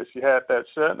believe that she had that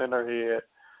shunt in her head,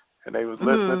 and they was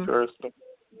listening to her story,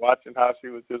 watching how she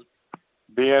was just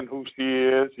being who she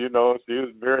is. You know, she was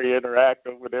very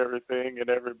interactive with everything and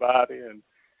everybody, and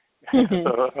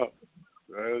so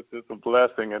it was just a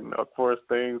blessing. And of course,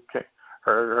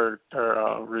 her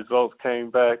results came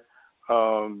back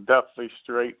definitely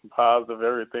straight and positive.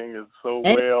 Everything is so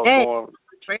well going.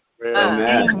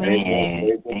 Amen.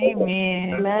 Amen.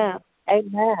 Amen.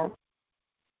 Amen.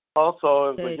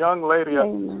 Also, as a young lady, I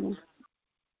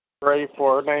prayed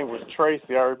for. Her name was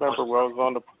Tracy. I remember when I was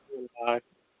on the prayer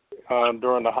line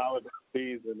during the holiday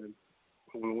season,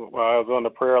 and when I was on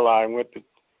the prayer line, was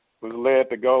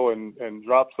led to go and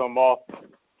drop some off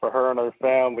for her and her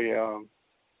family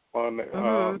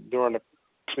during the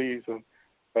season.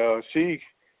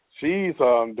 She's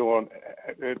doing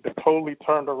it totally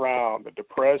turned around. The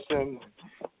depression,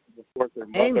 of course, her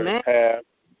mother had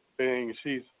things.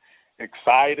 She's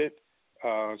excited.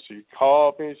 She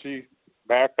called me. She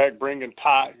backpack bringing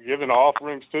giving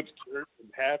offerings to the church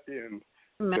and happy, and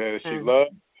she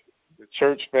loves the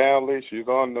church family. She's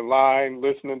on the line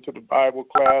listening to the Bible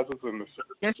classes and the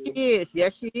services. Yes, she is.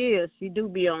 Yes, she is. She do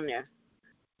be on there.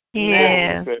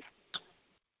 Yeah.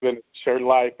 Her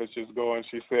life is just going.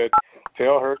 She said,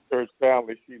 "Tell her church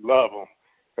family she love them."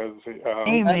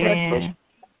 Amen.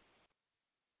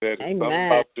 That it's something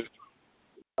about this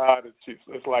God.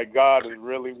 It's like God is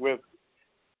really with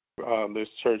this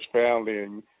church family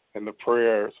and the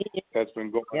prayers that's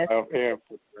been going on. And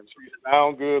she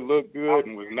sound good, look good,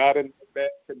 and was not in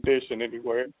bad condition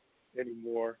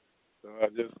anymore. So I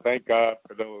just thank God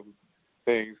for those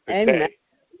things today.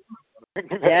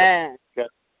 Yeah.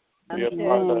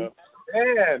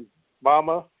 And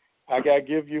Mama, I gotta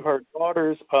give you her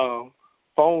daughter's phone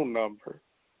number.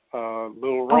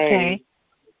 Little Rain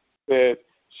said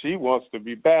she wants to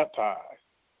be baptized.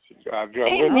 I went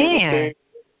through the thing,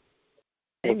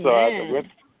 and so I went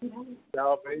to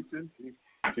salvation.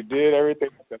 She did everything.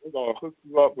 I said, "We're gonna hook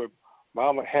you up with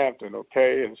Mama Hampton,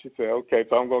 okay?" And she said, "Okay,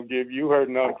 so I'm gonna give you her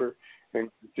number,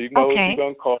 and she knows you're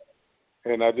gonna call."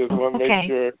 And I just want to make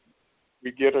sure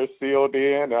we get her sealed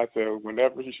in. I said,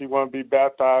 whenever she want to be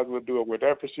baptized, we'll do it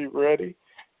whenever she's ready.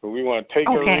 But we want to take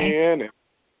her in, and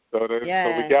so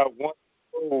we got one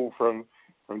goal from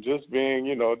just being,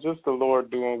 just the Lord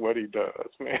doing what He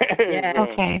does, man. Yeah.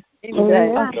 Okay.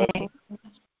 Okay.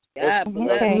 God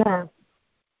bless. Amen.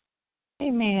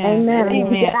 Amen. Amen.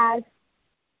 Amen. You guys,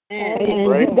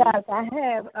 you guys, I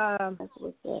have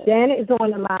Janet is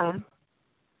on the line.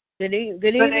 Good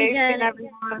evening, Janet.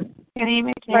 Everyone. Good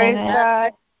evening, Praise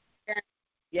God.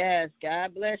 Yes,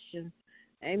 God bless you.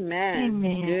 Amen.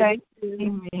 Amen. Thank you.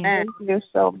 Amen. Thank you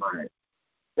so much.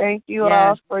 Thank you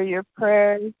all for your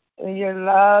prayers and your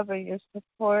love and your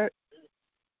support.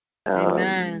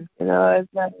 Amen. As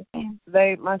I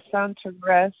laid my son to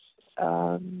rest,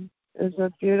 it was a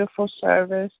beautiful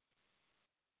service.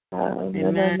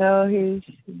 And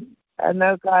I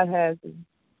know God has him.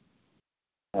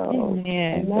 So,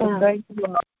 Amen.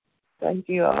 Thank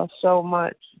you all so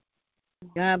much.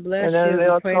 God bless and you.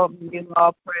 You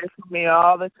all pray for me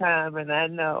all the time, and I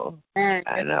know.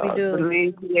 I know. We do.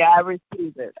 Believe me, I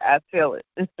receive it. I feel it.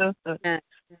 So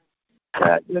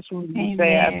I just want to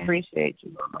say I appreciate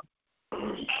you all.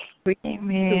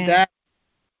 Amen. God,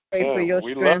 pray for your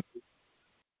strength,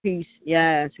 peace.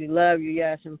 Yes, we love you.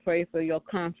 Yes, and pray for your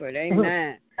comfort.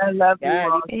 Amen. I love you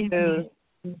all too.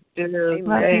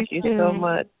 Thank you so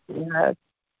much. Yes.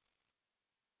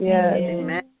 Yes.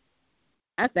 Amen.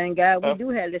 I thank God we do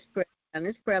have this prayer. And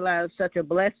this prayer line is such a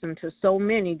blessing to so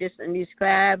many in these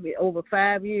over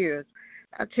 5 years.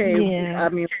 I tell you, I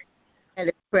mean,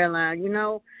 this prayer line,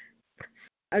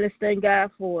 I just thank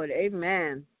God for it.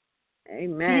 Amen.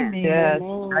 Amen. Yes,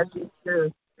 I do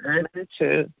too. I do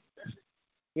too.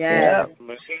 Yes.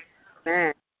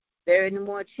 Amen. There any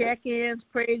more check-ins,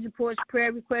 praise reports,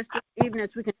 prayer requests, even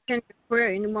as we continue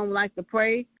prayer? Anyone would like to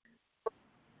pray?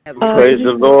 Praise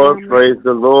the Lord, praise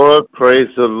the Lord,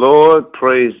 praise the Lord,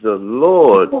 praise the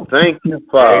Lord. Thank you,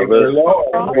 Father,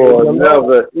 for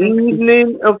another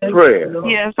evening of prayer.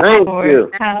 Yes, Thank Lord.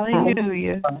 you.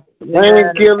 Hallelujah.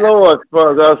 Thank you, Lord,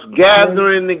 for us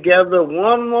gathering together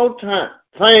one more time.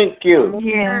 Thank you.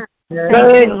 Yes.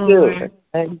 Thank you.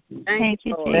 Thank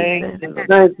you, Jesus.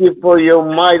 Thank you for your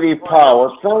mighty power.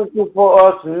 Thank you for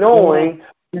us knowing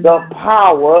the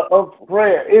power of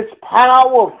prayer. It's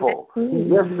powerful.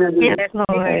 Yes, it is. Yes,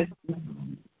 Lord.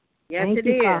 Yes, it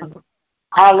is.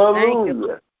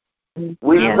 Hallelujah.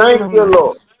 We thank you,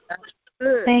 Lord.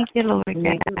 Thank you, Lord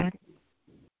God.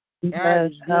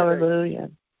 Yes, hallelujah.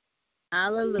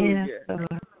 Hallelujah. Yes, Lord.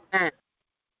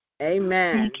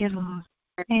 Amen. Thank you, Lord.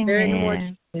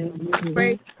 Amen.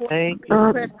 Thank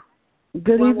you.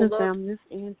 Good evening, family. This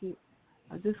is Angie.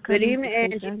 Good evening,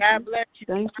 Angie. God bless you.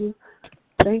 Thank you.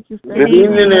 Thank you. Good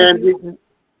evening, Angie.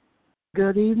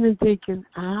 Good evening, Deacon.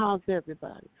 How's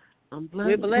everybody? I'm blessed.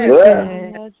 We're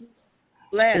blessed.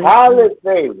 Blessed.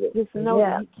 Hallelujah. Just know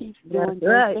that He keeps doing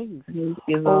great things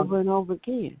over and over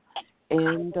again.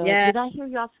 And did I hear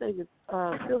y'all say that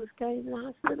Phyllis came in the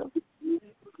hospital?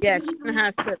 Yeah, she's in the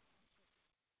hospital.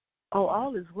 Oh,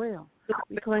 all is well.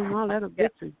 We claim all that a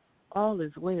victory. All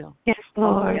is well. Yes,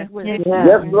 Lord. Yes,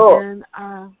 Lord. And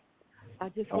I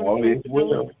just want to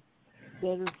know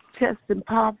that it's testing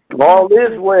positive. All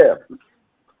is well.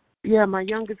 Yeah, my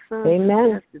youngest son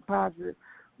tested positive,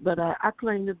 but I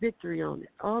claim the victory on it.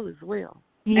 All is well.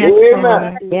 Yes,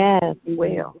 Amen. Yes,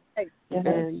 well.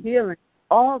 And healing.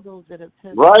 All those that have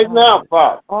tested right now,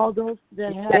 Father. All those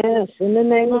that have in the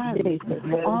name of Jesus.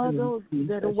 All those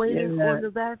that are waiting on the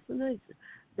vaccination.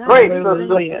 Praise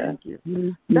Thank you.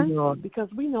 Thank you, because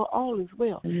we know all is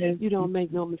well. You don't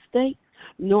make no mistake,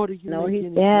 nor do you make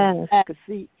any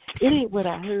advocacy. It ain't what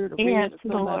I heard or read or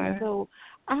somebody told.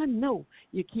 I know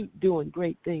you keep doing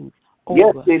great things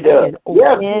over and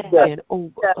over and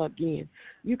over again.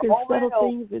 You can settle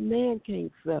things that man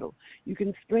can't settle. You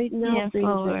can straighten out things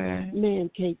that man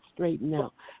can't straighten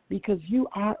out, because you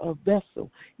are a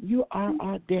vessel. You are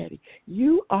our daddy.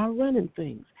 You are running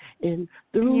things. And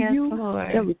through you,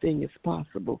 everything is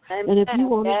possible. And if you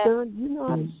want it done, you know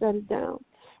how to shut it down.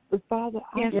 But, Father,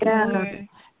 I know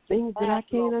things that I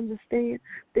can't understand,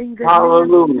 things that I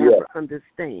never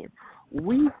understand.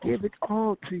 We give it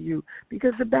all to you,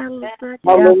 because the battle is not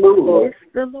yours.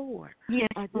 It's the Lord. Yes,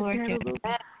 I just Lord. had a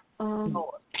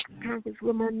little conference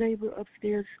with my neighbor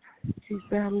upstairs. She's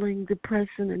battling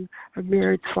depression and her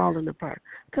marriage falling apart.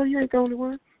 So you ain't the only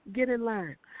one. Get in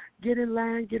line. Get in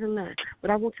line, get in line.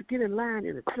 But I want you to get in line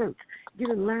in a church. Get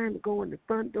in line to go in the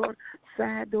front door,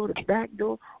 side door, the back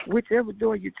door, whichever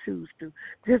door you choose to.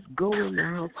 Just go in the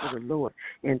house of the Lord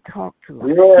and talk to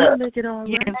him. He'll make it all right.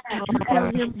 You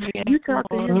tell him, you talk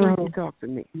to him like you talk to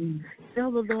me.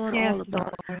 Tell the Lord all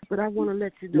about it. But I want to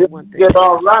let you know one thing. Get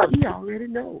all right. He already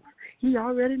knows. He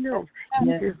already knows.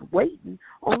 He's just waiting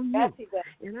on you.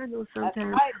 And I know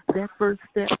sometimes that first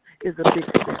step is a big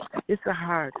step. It's a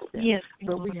hard step. Yes,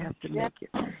 but we have to make it.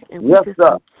 And we just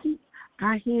keep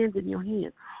our hands in your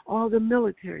hands. All the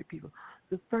military people,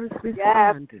 the first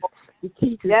responders, the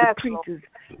teachers, the preachers,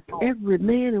 every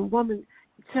man and woman,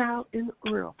 child in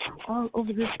the world, all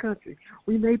over this country.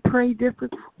 We may pray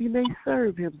different, we may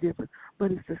serve him different,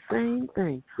 but it's the same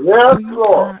thing. Yes, we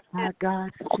Lord. are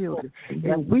God's children,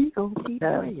 and we're going to keep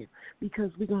praying,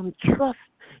 because we're going to trust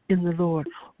in the Lord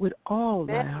with all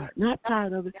thy heart. Not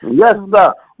part of it,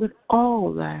 with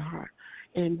all thy heart.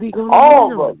 And we're going to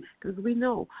lean on him, because we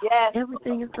know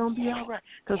everything is going to be all right,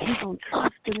 because we're going to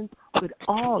trust in him with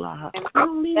all our heart. We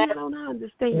don't lean on our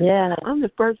understanding. I'm the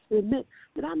first to admit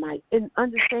that I might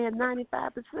understand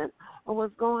 95% of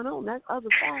what's going on. That other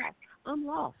 5, I'm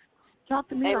lost. Talk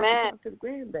to me like you talk to the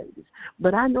grandbabies.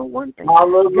 But I know one thing.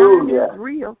 Hallelujah. God is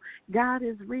real. God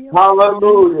is real.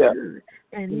 Hallelujah.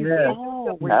 And he's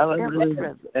always ever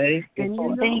present. And you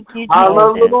know, thank you,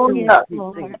 hallelujah.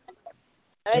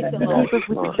 Jesus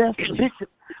with the best bishop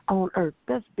on earth,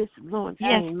 best Bishop Lawrence.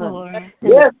 Yes, Lord.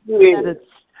 Yes, please.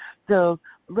 The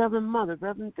Reverend Mother,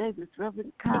 Reverend Davis,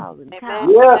 Reverend Kyle, and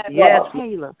Kyle, Yes,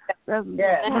 Taylor, Reverend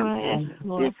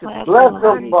Bishop,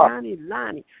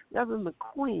 Lonnie, Reverend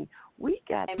McQueen. We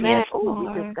got we just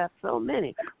got so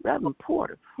many. Reverend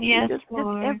Porter. Just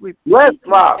every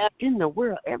preacher in the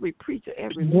world, every preacher,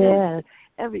 every minister,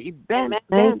 every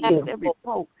evangelist, every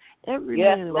pope, every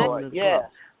man and woman of God.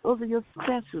 Those are your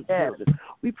special children.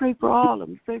 We pray for all of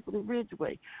them. We pray for the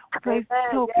Ridgeway. We pray for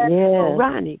Toby, for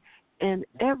Ronnie, and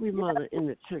every mother in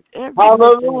the church.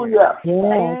 Hallelujah.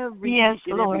 Yes,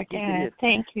 Lord God.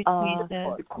 Thank you, Jesus.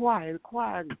 The choir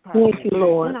Thank you,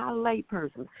 Lord. and our lay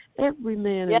persons. Every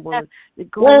man and woman that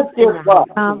goes in the house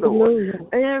of the Lord.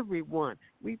 Everyone.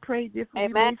 We pray different,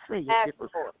 we may say it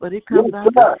different, but it comes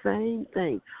out the same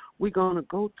thing. We're going to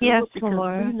go through it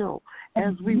because we know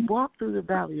as we walk through the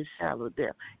valley of shadow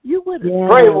death, you would have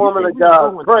pray, woman of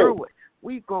God, pray.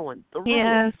 We're going through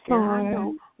it. And I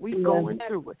know we're going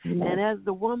through it. And as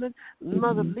the woman,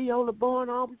 Mother Leola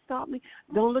Bourne always taught me,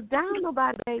 don't look down on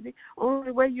nobody, baby.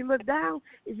 Only way you look down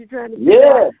is you're trying to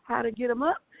figure out how to get them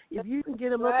up. If you can get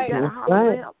them up, you got to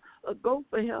holler for help or go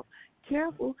for help.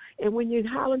 Careful. And when you're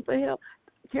hollering for help,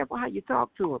 careful how you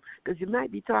talk to them, because you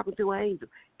might be talking to an angel.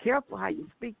 Careful how you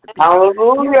speak to people.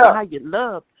 Hallelujah. Careful how you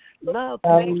love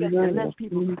people and let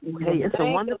people. Hey, it's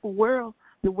a wonderful world,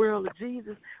 the world of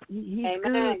Jesus. He's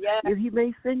good. If he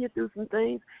may send you through some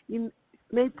things, he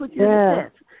may put you in a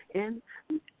test. And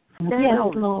stand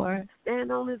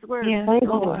on his word. Yes,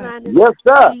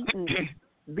 sir.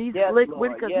 Be slick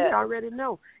with it, because you already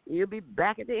know you'll be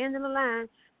back at the end of the line.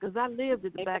 Because I lived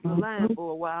at the back of the line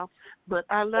for a while, but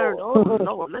I learned,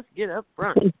 Lord, let's get up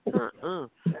front. Lord,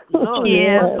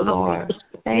 Lord.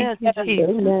 Thank you,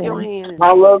 Jesus. Your hand.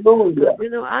 Hallelujah. You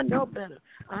know, I know better.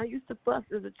 I used to fuss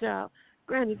as a child.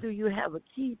 Granny, do you have a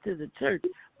key to the church?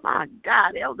 My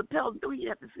God, Elder Pelton, do we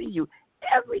have to see you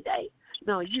every day?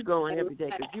 No, you going every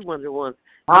day because you one of the ones.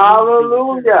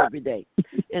 Hallelujah. Every day.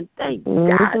 And thank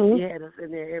God you had us in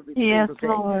there every single day.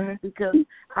 Lord. Because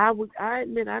I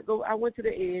admit, I went to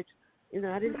the edge. You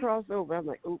know, I didn't cross over. I'm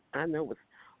like, I know what's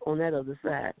on that other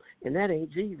side. And that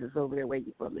ain't Jesus over there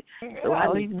waiting for me. So I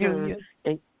need to turn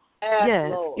and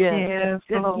just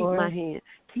keep my hand.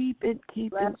 Keep it,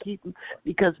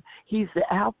 because he's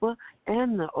the Alpha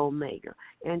and the Omega.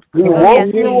 And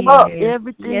everything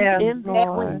in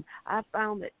between. I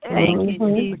found that everything in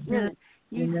between.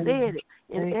 He said it.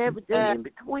 And everything in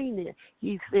between there,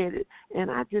 he said it.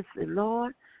 And I just said,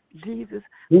 Lord, Jesus.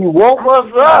 He woke us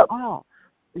up.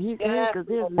 He said, because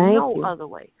there's no other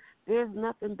way. There's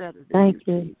nothing better than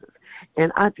Jesus.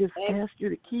 And I just ask you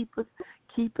to keep us.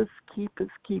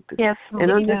 Yes,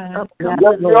 and on this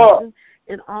upcoming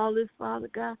and all this, Father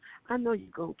God, I know you're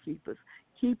going to keep us.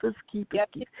 Keep us.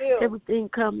 Everything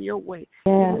come your way.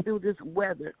 Even through this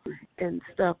weather and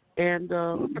stuff. And,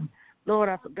 Lord,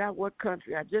 I forgot what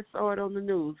country. I just saw it on the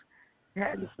news. It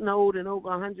hadn't snowed in over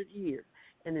 100 years,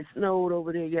 and it snowed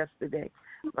over there yesterday.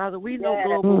 Father, we know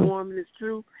global warming is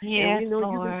true, and we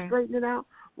know you can straighten it out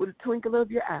with a twinkle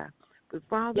of your eye. But,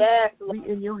 Father, we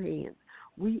in your hands.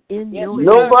 We in your hands.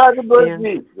 Nobody but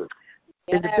Jesus.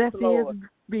 And the best is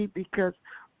because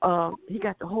he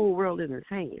got the whole world in his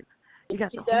hands. He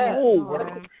got the whole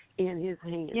world in his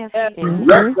hands. And he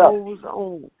goes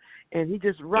on. And he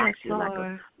just rocks you like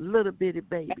a little bitty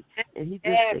baby. And he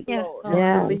just says,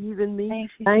 believe in me.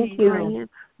 Thank you.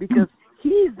 Because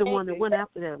he's the one that went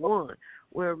after that one,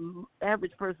 where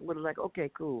average person would have like,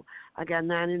 okay, cool. I got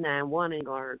 99. One ain't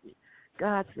going to hurt me.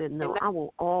 God said, no, I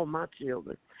want all my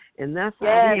children. And that's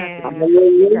how he got to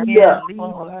leave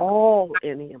all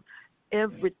in him.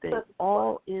 Everything,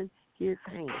 all in his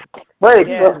hands.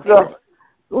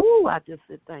 Ooh, I just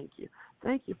said thank you.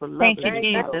 Thank you for loving me. Thank you,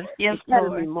 Jesus. Yes,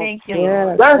 Lord. Thank you,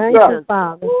 Lord.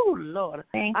 Father. Oh, Lord.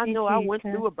 I know I went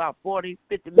through about 40,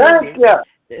 50 minutes.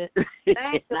 And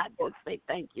I just say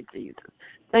thank you, Jesus.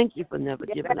 Thank you for never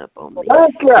giving up on me.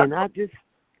 And I just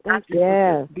thank you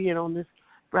for being on this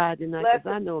Friday night,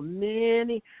 because I know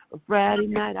many a Friday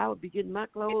night I would be getting my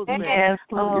clothes made. Yes,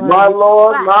 Lord. My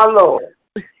Lord, my Lord.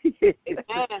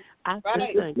 I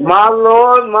say thank you. My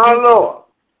Lord, my Lord.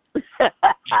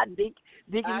 Dickie,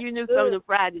 you knew some of the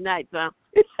Friday nights, huh?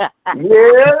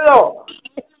 Lord.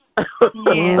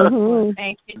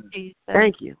 Thank you, Jesus.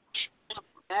 Thank you.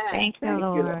 Thank you,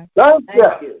 Lord.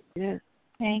 Thank you. Yes.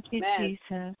 Thank you,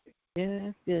 Jesus.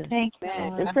 Yes, yes. Thank you,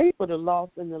 Lord. And pray for the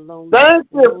lost and the lonely. Thank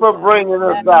you for bringing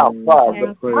us out,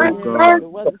 Father. The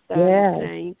weather starting to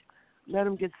change. Let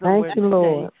them get somewhere to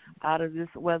stay out of this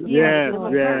weather. Yes,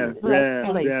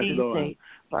 Lord.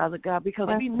 Father God, because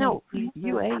we know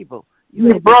you're able.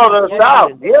 You brought us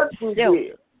out. Yes, we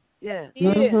did. Yes.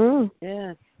 Mm-hmm.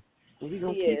 Yes. We're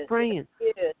going to keep praying.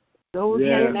 Those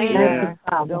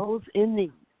in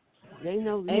need. They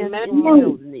know the Amen. and you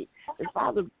know the need. And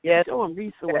Father, show them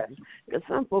resources. Because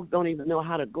some folks don't even know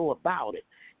how to go about it.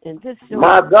 And just show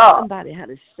somebody how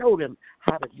to show them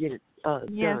how to get it done,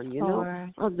 you know,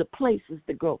 of the places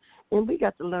to go. And we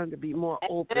got to learn to be more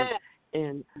open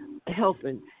and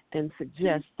helping and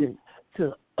suggesting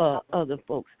to other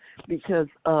folks. Because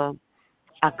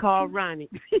I called Ronnie.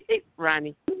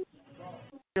 Ronnie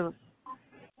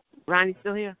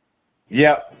still here?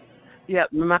 Yep.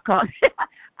 Yep. My call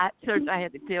at church, I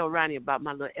had to tell Ronnie about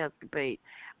my little escapade.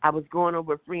 I was going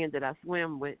over a friend that I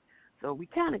swim with, so we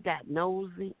kind of got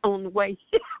nosy on the way.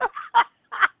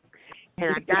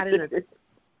 And I got in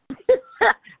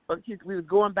we were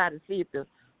going by to see if the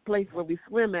place where we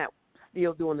swim at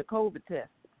still doing the COVID test.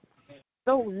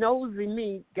 So nosy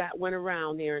me went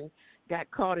around there and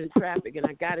got caught in traffic, and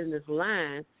I got in this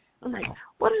line. I'm like,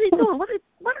 what are they doing? What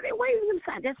are they waiting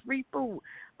inside? That's free food.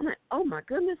 I'm like, oh, my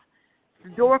goodness.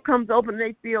 The door comes open, and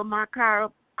they fill my car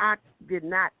up. I did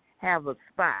not have a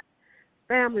spot.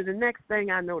 Family, the next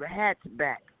thing I know, the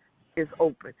hatchback is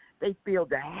open. They filled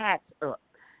the hatch up.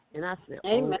 And I said,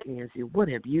 oh, Angie, what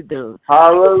have you done?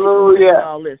 Hallelujah.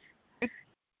 All this.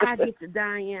 I get to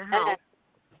Diane's house,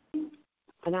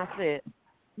 and I said,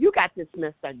 you got this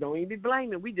messed up. Don't even be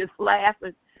blaming. We just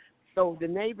laughing. So the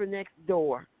neighbor next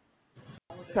door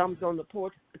comes on the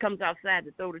porch, comes outside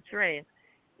to throw the trash.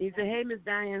 He said, hey, Miss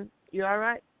Diane, you all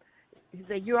right? He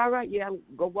said, you all right? Yeah, I'll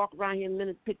go walk around here in a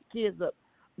minute, pick the kids up.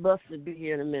 Bus will be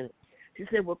here in a minute. She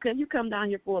said, well, can you come down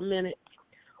here for a minute?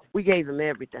 We gave him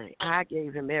everything. I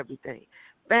gave him everything.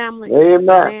 Family, the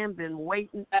man been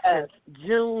waiting since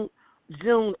June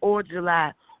or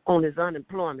July on his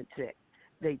unemployment check.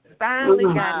 They finally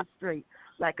got it straight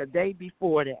like a day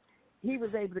before that. He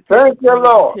was able to take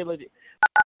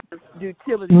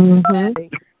utility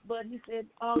but he said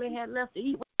all they had left to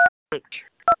eat was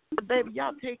baby,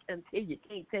 y'all take until you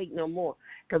can't take no more.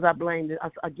 Because I blamed it. I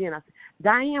said,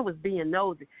 Diane was being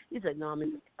nosy. He said, no,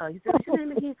 he said, what's your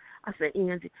name again? I said,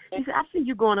 Angie. He said, I see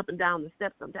you going up and down the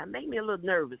steps sometimes. Make me a little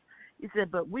nervous. He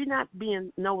said, but we're not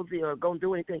being nosy or going to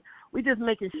do anything. We're just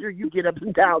making sure you get up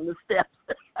and down the steps.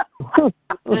 And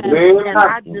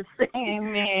I just said,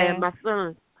 and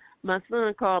my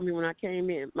son called me when I came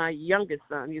in, my youngest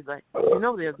son. He's like, you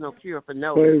know there's no cure for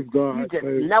nosy. Praise God. You just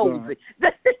nosy.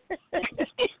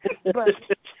 But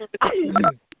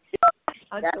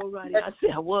I told Ronnie, I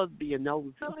said I was being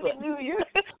nosy. Hallelujah.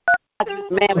 I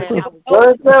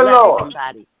was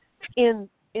somebody in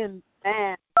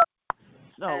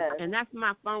so, and that's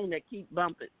my phone that keeps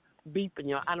beeping,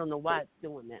 y'all. I don't know why it's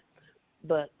doing that.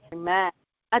 But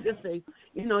I just say,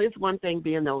 you know, it's one thing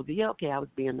being nosy. Yeah, okay, I was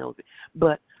being nosy.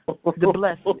 But the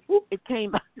blessing, it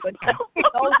came out.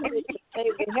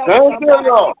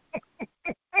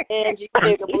 And you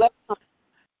take a blessing.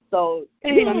 So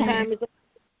sometimes it's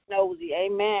nosy.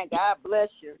 Amen. God bless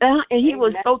you. And he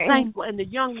was so thankful, and the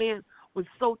young man was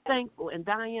so thankful. And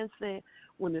Diane said,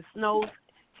 when it snows,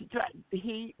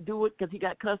 he do it because he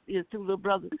got custody of 2 little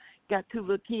brothers, got 2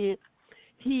 little kids.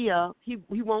 He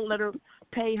won't let her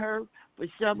pay her for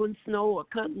shoveling snow or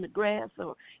cutting the grass,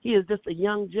 or he is just a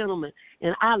young gentleman.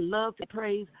 And I love to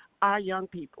praise our young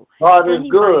people. God is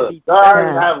good.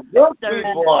 God have good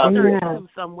people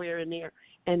somewhere in there,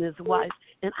 and his wife.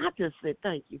 And I just said,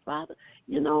 thank you, Father.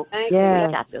 You know, we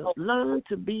got to learn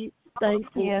to be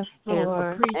thankful and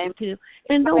appreciative,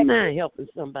 and don't mind helping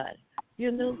somebody.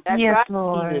 You know,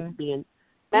 Lord. Even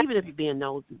if you're being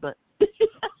nosy, but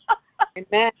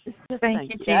amen. Thank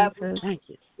you, Jesus. Thank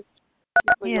you.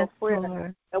 Yes,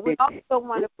 Lord. And we also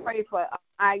want to pray for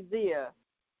Isaiah.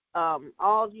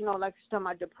 All, you know, like you're talking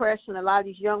about depression, a lot of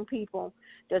these young people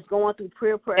that's going through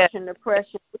peer pressure and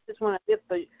depression, we just want to lift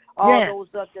all those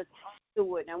up that's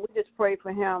through it. And we just pray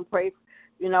for him,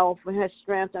 you know, for his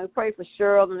strength, and we pray for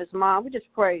Cheryl and his mom. We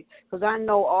just pray, because I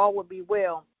know all will be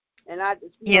well. And I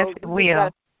just, it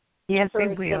will. Yes,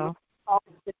 it will.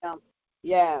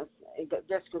 Yes,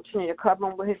 just continue to cover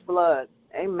him with his blood.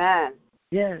 Amen.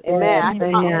 Yes.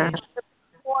 Amen.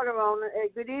 Porter on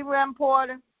it. Good evening,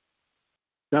 Porter.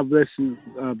 God bless you,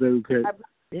 baby Kate.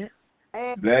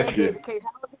 Yeah. Bless you.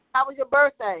 How was your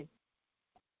birthday?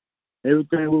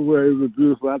 Everything was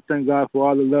beautiful. I thank God for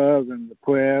all the love and the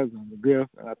prayers and the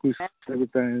gifts. I appreciate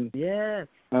everything. Yes.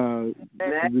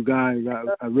 You guys,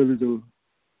 I really do.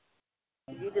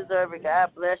 You deserve it.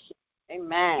 God bless you.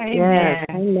 Amen. Yes.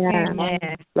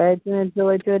 Amen. Glad you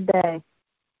enjoyed your day.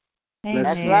 Amen.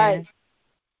 That's right.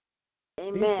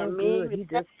 Amen. So he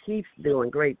just keeps doing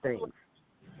great things.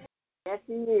 Yes,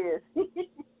 he is.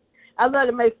 I love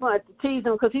to make fun to tease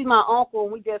him because he's my uncle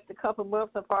and we just a couple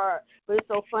months apart. But it's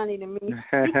so funny to me.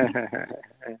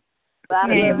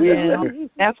 Amen.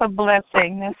 That's a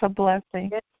blessing. That's a blessing.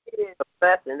 Yes, it is a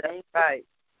blessing. That's right.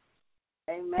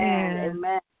 Amen. Yeah.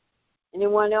 Amen.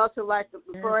 Anyone else would like to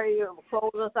pray or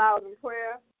close us out in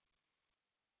prayer?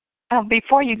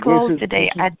 Before you close today,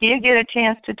 I did get a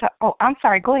chance to talk. Oh, I'm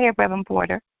sorry. Go ahead, Reverend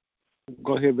Porter.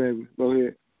 Go ahead, baby. Go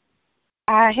ahead.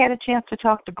 I had a chance to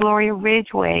talk to Gloria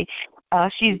Ridgway.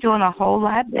 She's doing a whole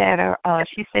lot better.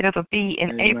 She said it'll be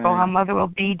in April. Her mother will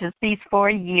be deceased for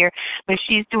a year, but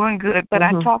she's doing good. But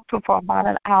I talked to her for about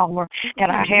an hour,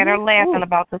 and I had her laughing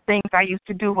about the things I used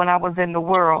to do when I was in the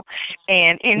world.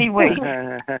 And anyway,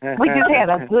 we just had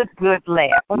a good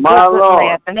laugh. Good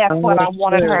laugh, and that's what I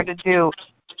wanted her to do.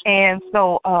 And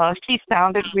so she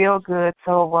sounded real good.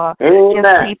 So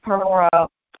just keep her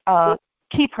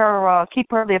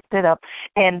lifted up.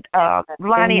 And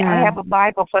Lonnie, I have a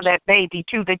Bible for that baby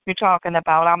too that you're talking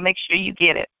about. I'll make sure you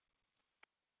get it.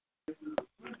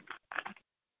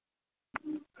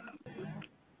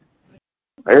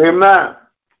 Amen.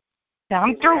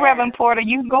 I'm through, Reverend Porter.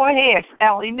 You go ahead.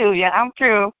 Hallelujah. I'm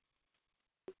through.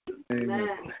 Amen.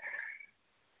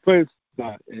 Praise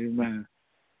God. Amen.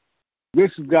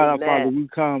 This is God, our Father. We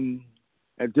come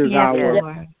at this hour.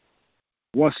 Lord.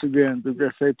 Once again, to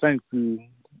just say thank you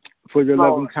for your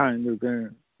loving kindness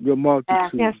and your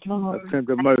multitude of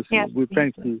tender mercy. We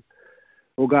thank you,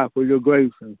 oh God, for your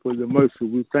grace and for your mercy.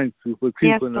 We thank you for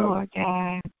keeping us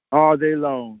all day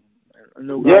long. And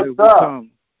oh God, as we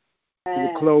come to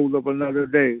the close of another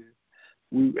day,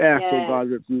 we ask, oh God,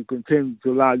 that you continue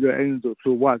to allow your angels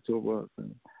to watch over us.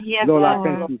 And Lord, I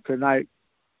thank you tonight,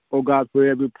 oh God, for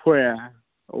every prayer,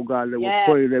 oh God, that was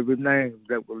prayed, every name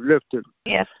that was lifted.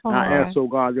 I ask, oh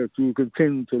God, that you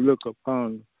continue to look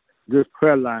upon this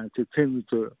prayer line, continue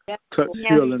to touch,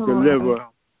 heal, and deliver.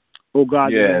 Oh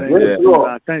God, in the name of Jesus,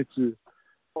 I thank you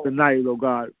tonight, oh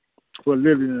God, for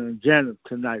Lillian and Janet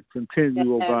tonight.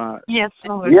 Continue, oh God,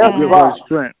 give her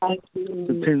strength.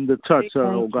 Continue to touch her,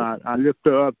 oh God. I lift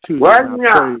her up to you, and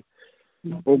I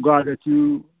pray, oh God, that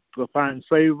you will find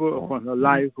favor upon her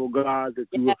life, oh God, that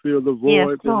you will fill the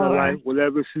void in her life,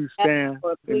 whatever she stands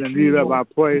in the need of. I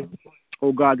pray,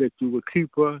 oh God, that you will keep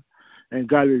her, and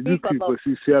God, as you keep her,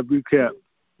 she shall be kept.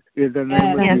 In the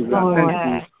name of Jesus, I thank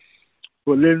you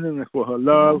for Lillian and for her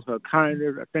love, her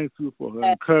kindness. I thank you for her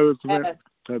encouragement,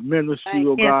 her ministry,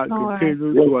 oh God.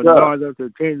 Continue to anoint her,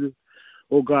 continue,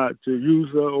 oh God, to use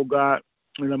her, oh God,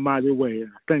 in a mighty way. I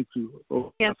thank you,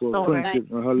 oh God, for her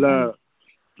friendship and her love.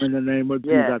 In the name of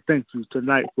Jesus, I thank you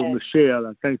tonight for Michelle.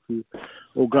 I thank you,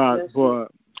 oh God, for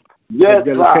her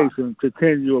dedication.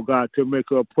 Continue, oh God, to make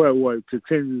her a prayer warrior.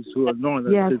 Continue to anoint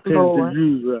her. Continue to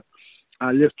use her.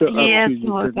 I lift her up to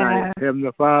you tonight. Heavenly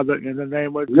Father, in the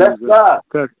name of Jesus.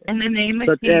 In the name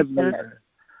of Jesus.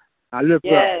 I lift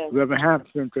up Reverend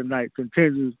Hampton tonight.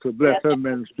 Continue to bless her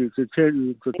ministry.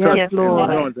 Continue to touch and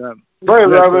anoint her.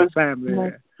 Bless her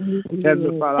family.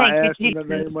 Heavenly Father, I ask in the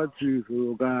name of Jesus,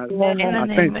 oh God. I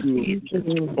thank you,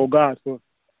 oh God, for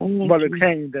Mother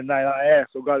Kane tonight. I ask,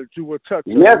 oh God, that you will touch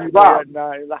her. Right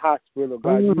now in the hospital,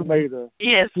 God. You made her.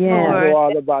 You know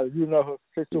all about it. You know her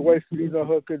situation. You know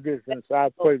her condition. So I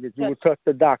pray that you will touch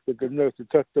the doctor, the nurse,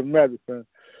 touch the medicine.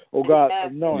 Oh God,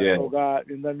 anoint, oh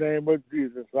God, in the name of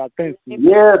Jesus. I thank you.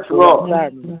 Yes, Lord.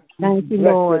 Thank you,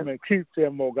 Lord. Bless them and keep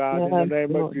them, oh God, in the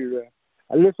name of Jesus.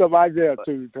 I lift up Isaiah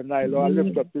to you tonight, Lord. I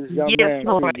lift up this young man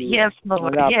to you. Yes,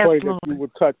 Lord. And I pray that you will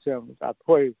touch him. I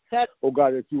pray, oh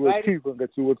God, that you will keep him, that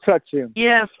you will touch him.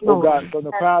 Yes, Lord. Oh God, from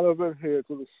the crown of his head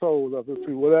to the soul of his feet,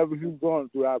 whatever he's going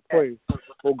through, I pray,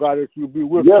 oh God, that you be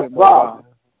with him, oh God.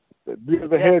 Be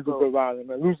the hedge around him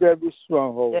and loose every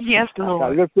stronghold. Yes, Lord. I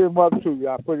lift him up to you.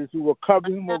 I pray that you will cover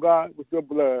him, oh God, with your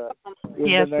blood. In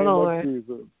the name of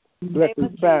Jesus. Bless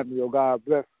his family, oh God.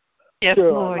 Bless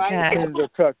Lord. In the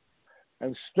touch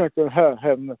and strengthen her,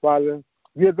 Heavenly Father.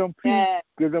 Give them peace,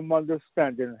 give them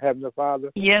understanding, Heavenly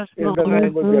Father. Yes, in the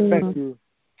name of Jesus, thank you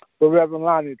for Reverend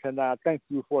Lonnie tonight. I thank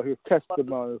you for his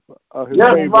testimony, his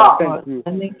baby. I thank you,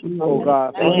 oh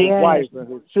God, for his wife and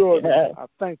his children. I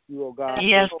thank you, oh God,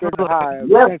 for getting high.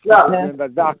 Thank you for being the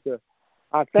doctor.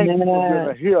 I thank you for being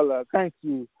a healer. Thank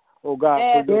you, oh God,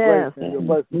 for your grace and your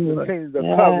mercy. Continue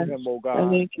to cover him, oh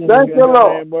God. Thank you, Lord. In the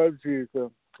name of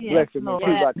Jesus. Bless him and keep.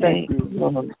 I thank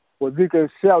you for Deacon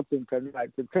Shelton tonight.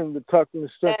 Continue to touch and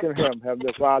strengthen him,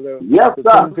 Heavenly Father.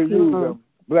 Continue to use him.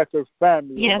 Bless his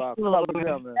family, oh God. Cover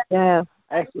him and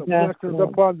ask the blessings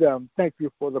upon them. Thank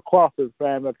you for the Crawford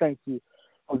family. Thank you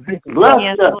for Deacon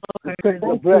Shelton. Continue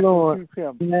to bless and keep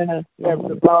him.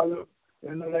 Heavenly Father,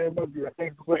 in the name of Jesus.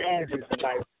 Thank you for Angie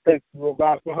tonight. Thank you, oh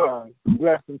God, for her.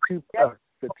 Bless and keep her.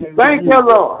 Thank you,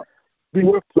 Lord. Be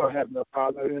with her, Heavenly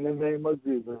Father, in the name of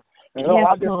Jesus. And Lord,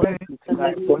 I just thank you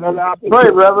tonight for another Pray,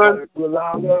 Reverend. to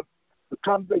allow us to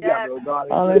come together, oh God.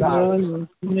 Hallelujah.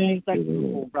 Thank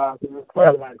you, oh God, for this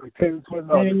prayer line. Continue to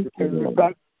know, continue to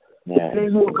touch.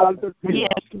 Continue, oh God, to heal. Yes,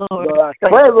 Lord.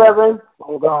 Pray, Reverend.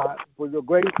 Oh God, for your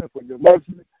grace and for your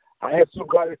mercy. I ask, oh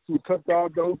God, that you touch all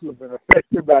those who have been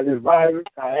affected by this virus.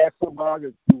 I ask, oh God,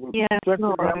 that you will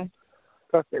strengthen them,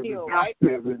 touch every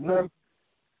doctor, every nurse.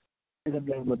 In the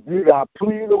name of Jesus, I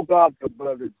plead, oh God, the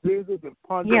blood of Jesus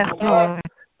upon them, oh God,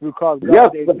 because God,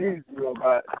 they need you, oh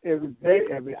God, every day,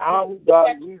 every hour,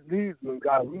 God, we need you,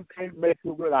 God. We can't make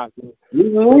it without you. We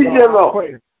need you, Lord. I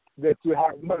pray that you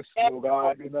have mercy, oh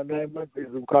God, in the name of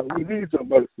Jesus, because we need your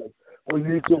mercy. We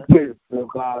need your grace, oh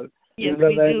God, in the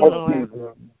name of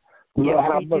Jesus. Lord,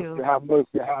 have mercy, have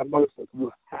mercy, have mercy,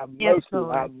 have mercy,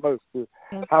 have mercy,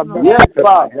 have mercy. Yes,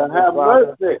 Father, have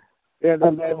mercy. In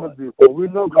the name of Jesus. For we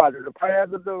know, God, that the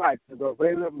prayers of the righteous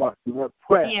avail much. We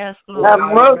pray. Yes, Lord. Have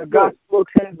mercy. The gospel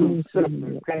can do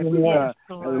something, can be done.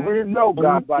 And we know,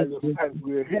 God, by your strength,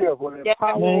 we're here for the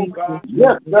power of God.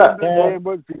 Yes, sir. In the name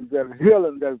of Jesus, there's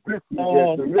healing, there's victory,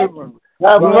 there's deliverance.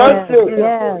 Have mercy.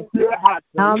 Yes.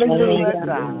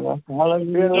 Hallelujah.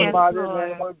 In the mighty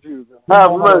name of Jesus.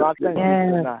 Have mercy. Thank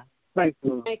you. Thank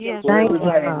you. Thank you,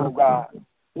 oh God.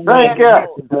 Thank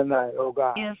you tonight, oh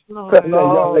God. Yes, Lord. Touch that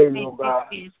young lady, oh God.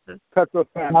 Touch her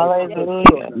family.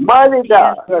 Hallelujah. Mighty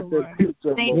God. Touch her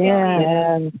future,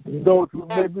 Yes. those who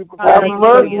may be Have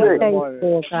mercy.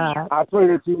 I pray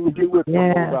that you will be with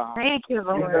them, oh God. Thank you,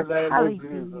 Lord. In the name of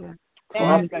Jesus.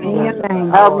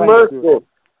 Have mercy.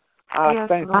 I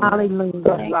thank you. Hallelujah.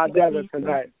 Touch my daddy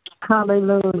tonight.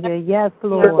 Hallelujah. Yes,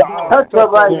 Lord. Touch her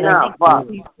right now,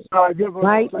 Father.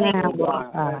 Right now,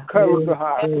 God. Encourage her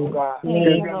heart, oh God. In the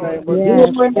name of Yes.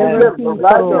 Jesus.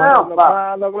 Right now,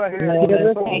 Father. Give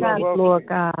us peace, Lord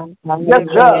God. Yes,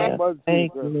 sir.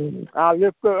 I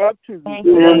lift her up to you. In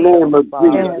the name of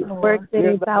Jesus. Work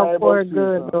things out for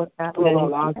good, Lord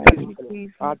God. I thank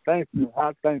you. I thank you.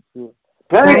 I thank you.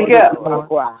 Thank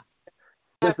you.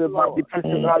 This is my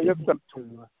petition I lift up to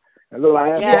you. And Lord, I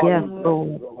ask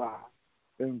Lord.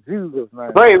 In Jesus'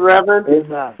 name. Pray, Reverend.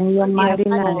 Amen. In your mighty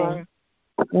name.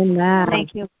 Amen.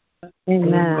 Thank you.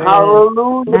 Amen.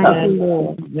 Hallelujah. Thank you,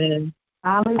 Lord. Amen.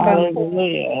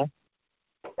 Hallelujah.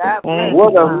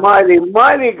 What a mighty,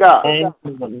 mighty God.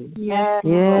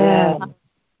 Yeah.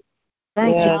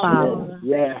 Thank you, Father.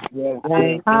 Yeah.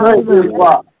 Thank you,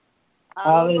 Father.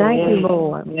 Thank you,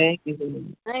 Lord. Thank you,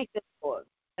 Lord. Thank you, Lord.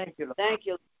 Thank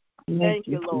you. Thank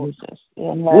you, Lord.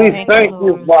 We thank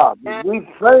you, Father. We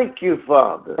thank you,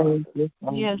 Father.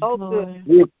 Yes, Lord.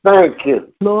 We thank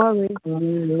you. Glory.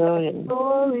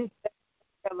 Glory.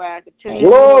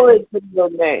 Glory to your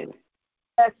name.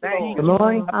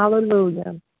 Glory.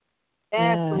 Hallelujah.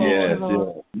 Yes,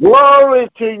 Lord. Glory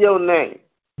to your name.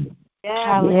 Yes.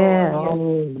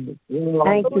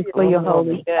 Thank you for your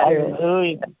Holy Spirit.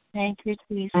 Hallelujah. Thank you,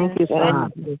 Jesus. Thank you,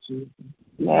 Father.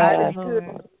 Yes,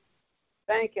 Lord.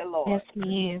 Thank you, Lord. Yes,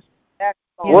 He is.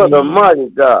 What a mighty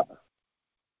God.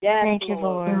 Yes, Thank you,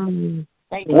 Lord.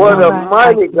 What a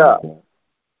mighty God.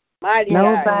 Mighty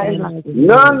Nobody God. like him.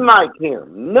 None like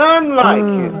him. None like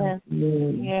him.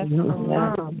 Yes,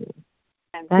 Lord.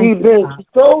 He's been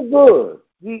so good.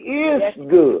 He is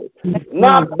good.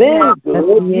 Not been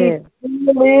good. He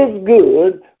still is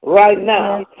good right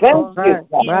now. Thank you,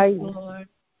 right.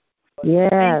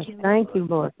 Yes. Thank you,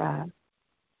 Lord God.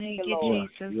 Thank you,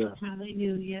 Jesus.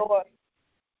 Hallelujah. Lord,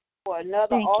 for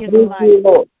another awesome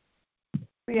night.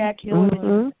 Thank you,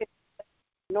 Lord.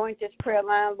 Anoint this prayer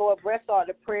line, Lord. Bless all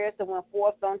the prayers that went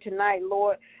forth on tonight,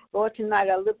 Lord. Lord, tonight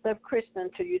I lift up Kristen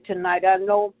to you tonight. I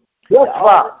know yes,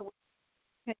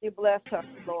 can you bless her,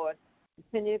 Lord?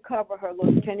 Can you cover her,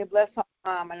 Lord? Can you bless her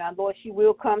mom? And I, Lord, she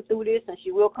will come through this and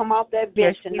she will come off that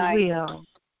bed tonight. She will.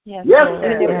 Yes,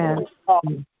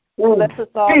 Lord. Bless us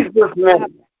all. Jesus,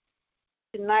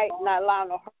 tonight, not allowing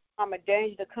no harm or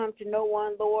danger to come to no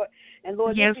one, Lord. And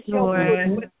Lord, yes,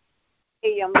 Lord.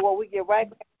 Lord, we get right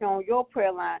back on your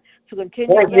prayer line to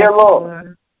continue. Thank you,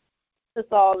 Lord. Us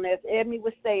all, and as Ebony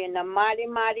would say, in the mighty,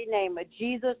 mighty name of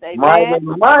Jesus, amen.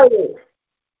 Mighty.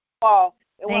 All.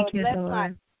 Thank you,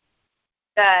 Lord.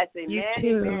 Guys, amen. You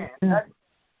too.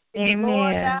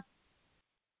 Amen.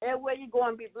 Everywhere you go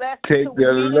and be blessed. Take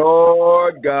the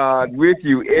Lord God with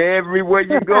you everywhere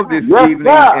you go this evening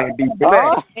and be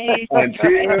blessed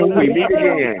until we meet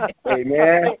again.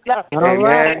 Amen.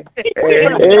 Amen.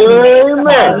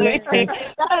 Amen.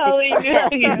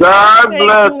 God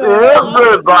bless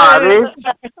everybody.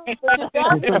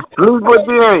 Sleep with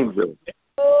the angels.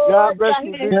 God bless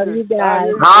you.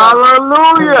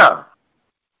 Hallelujah.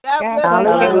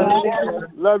 Hallelujah.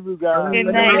 Love you guys. Good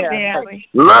night, family.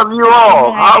 Love you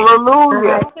all.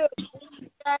 Hallelujah.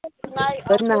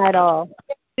 Good night, all.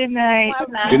 Good night.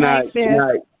 Good night. Good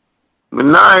night. Good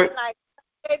night.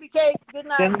 Baby Cake, good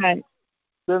night. Good night.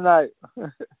 Good night.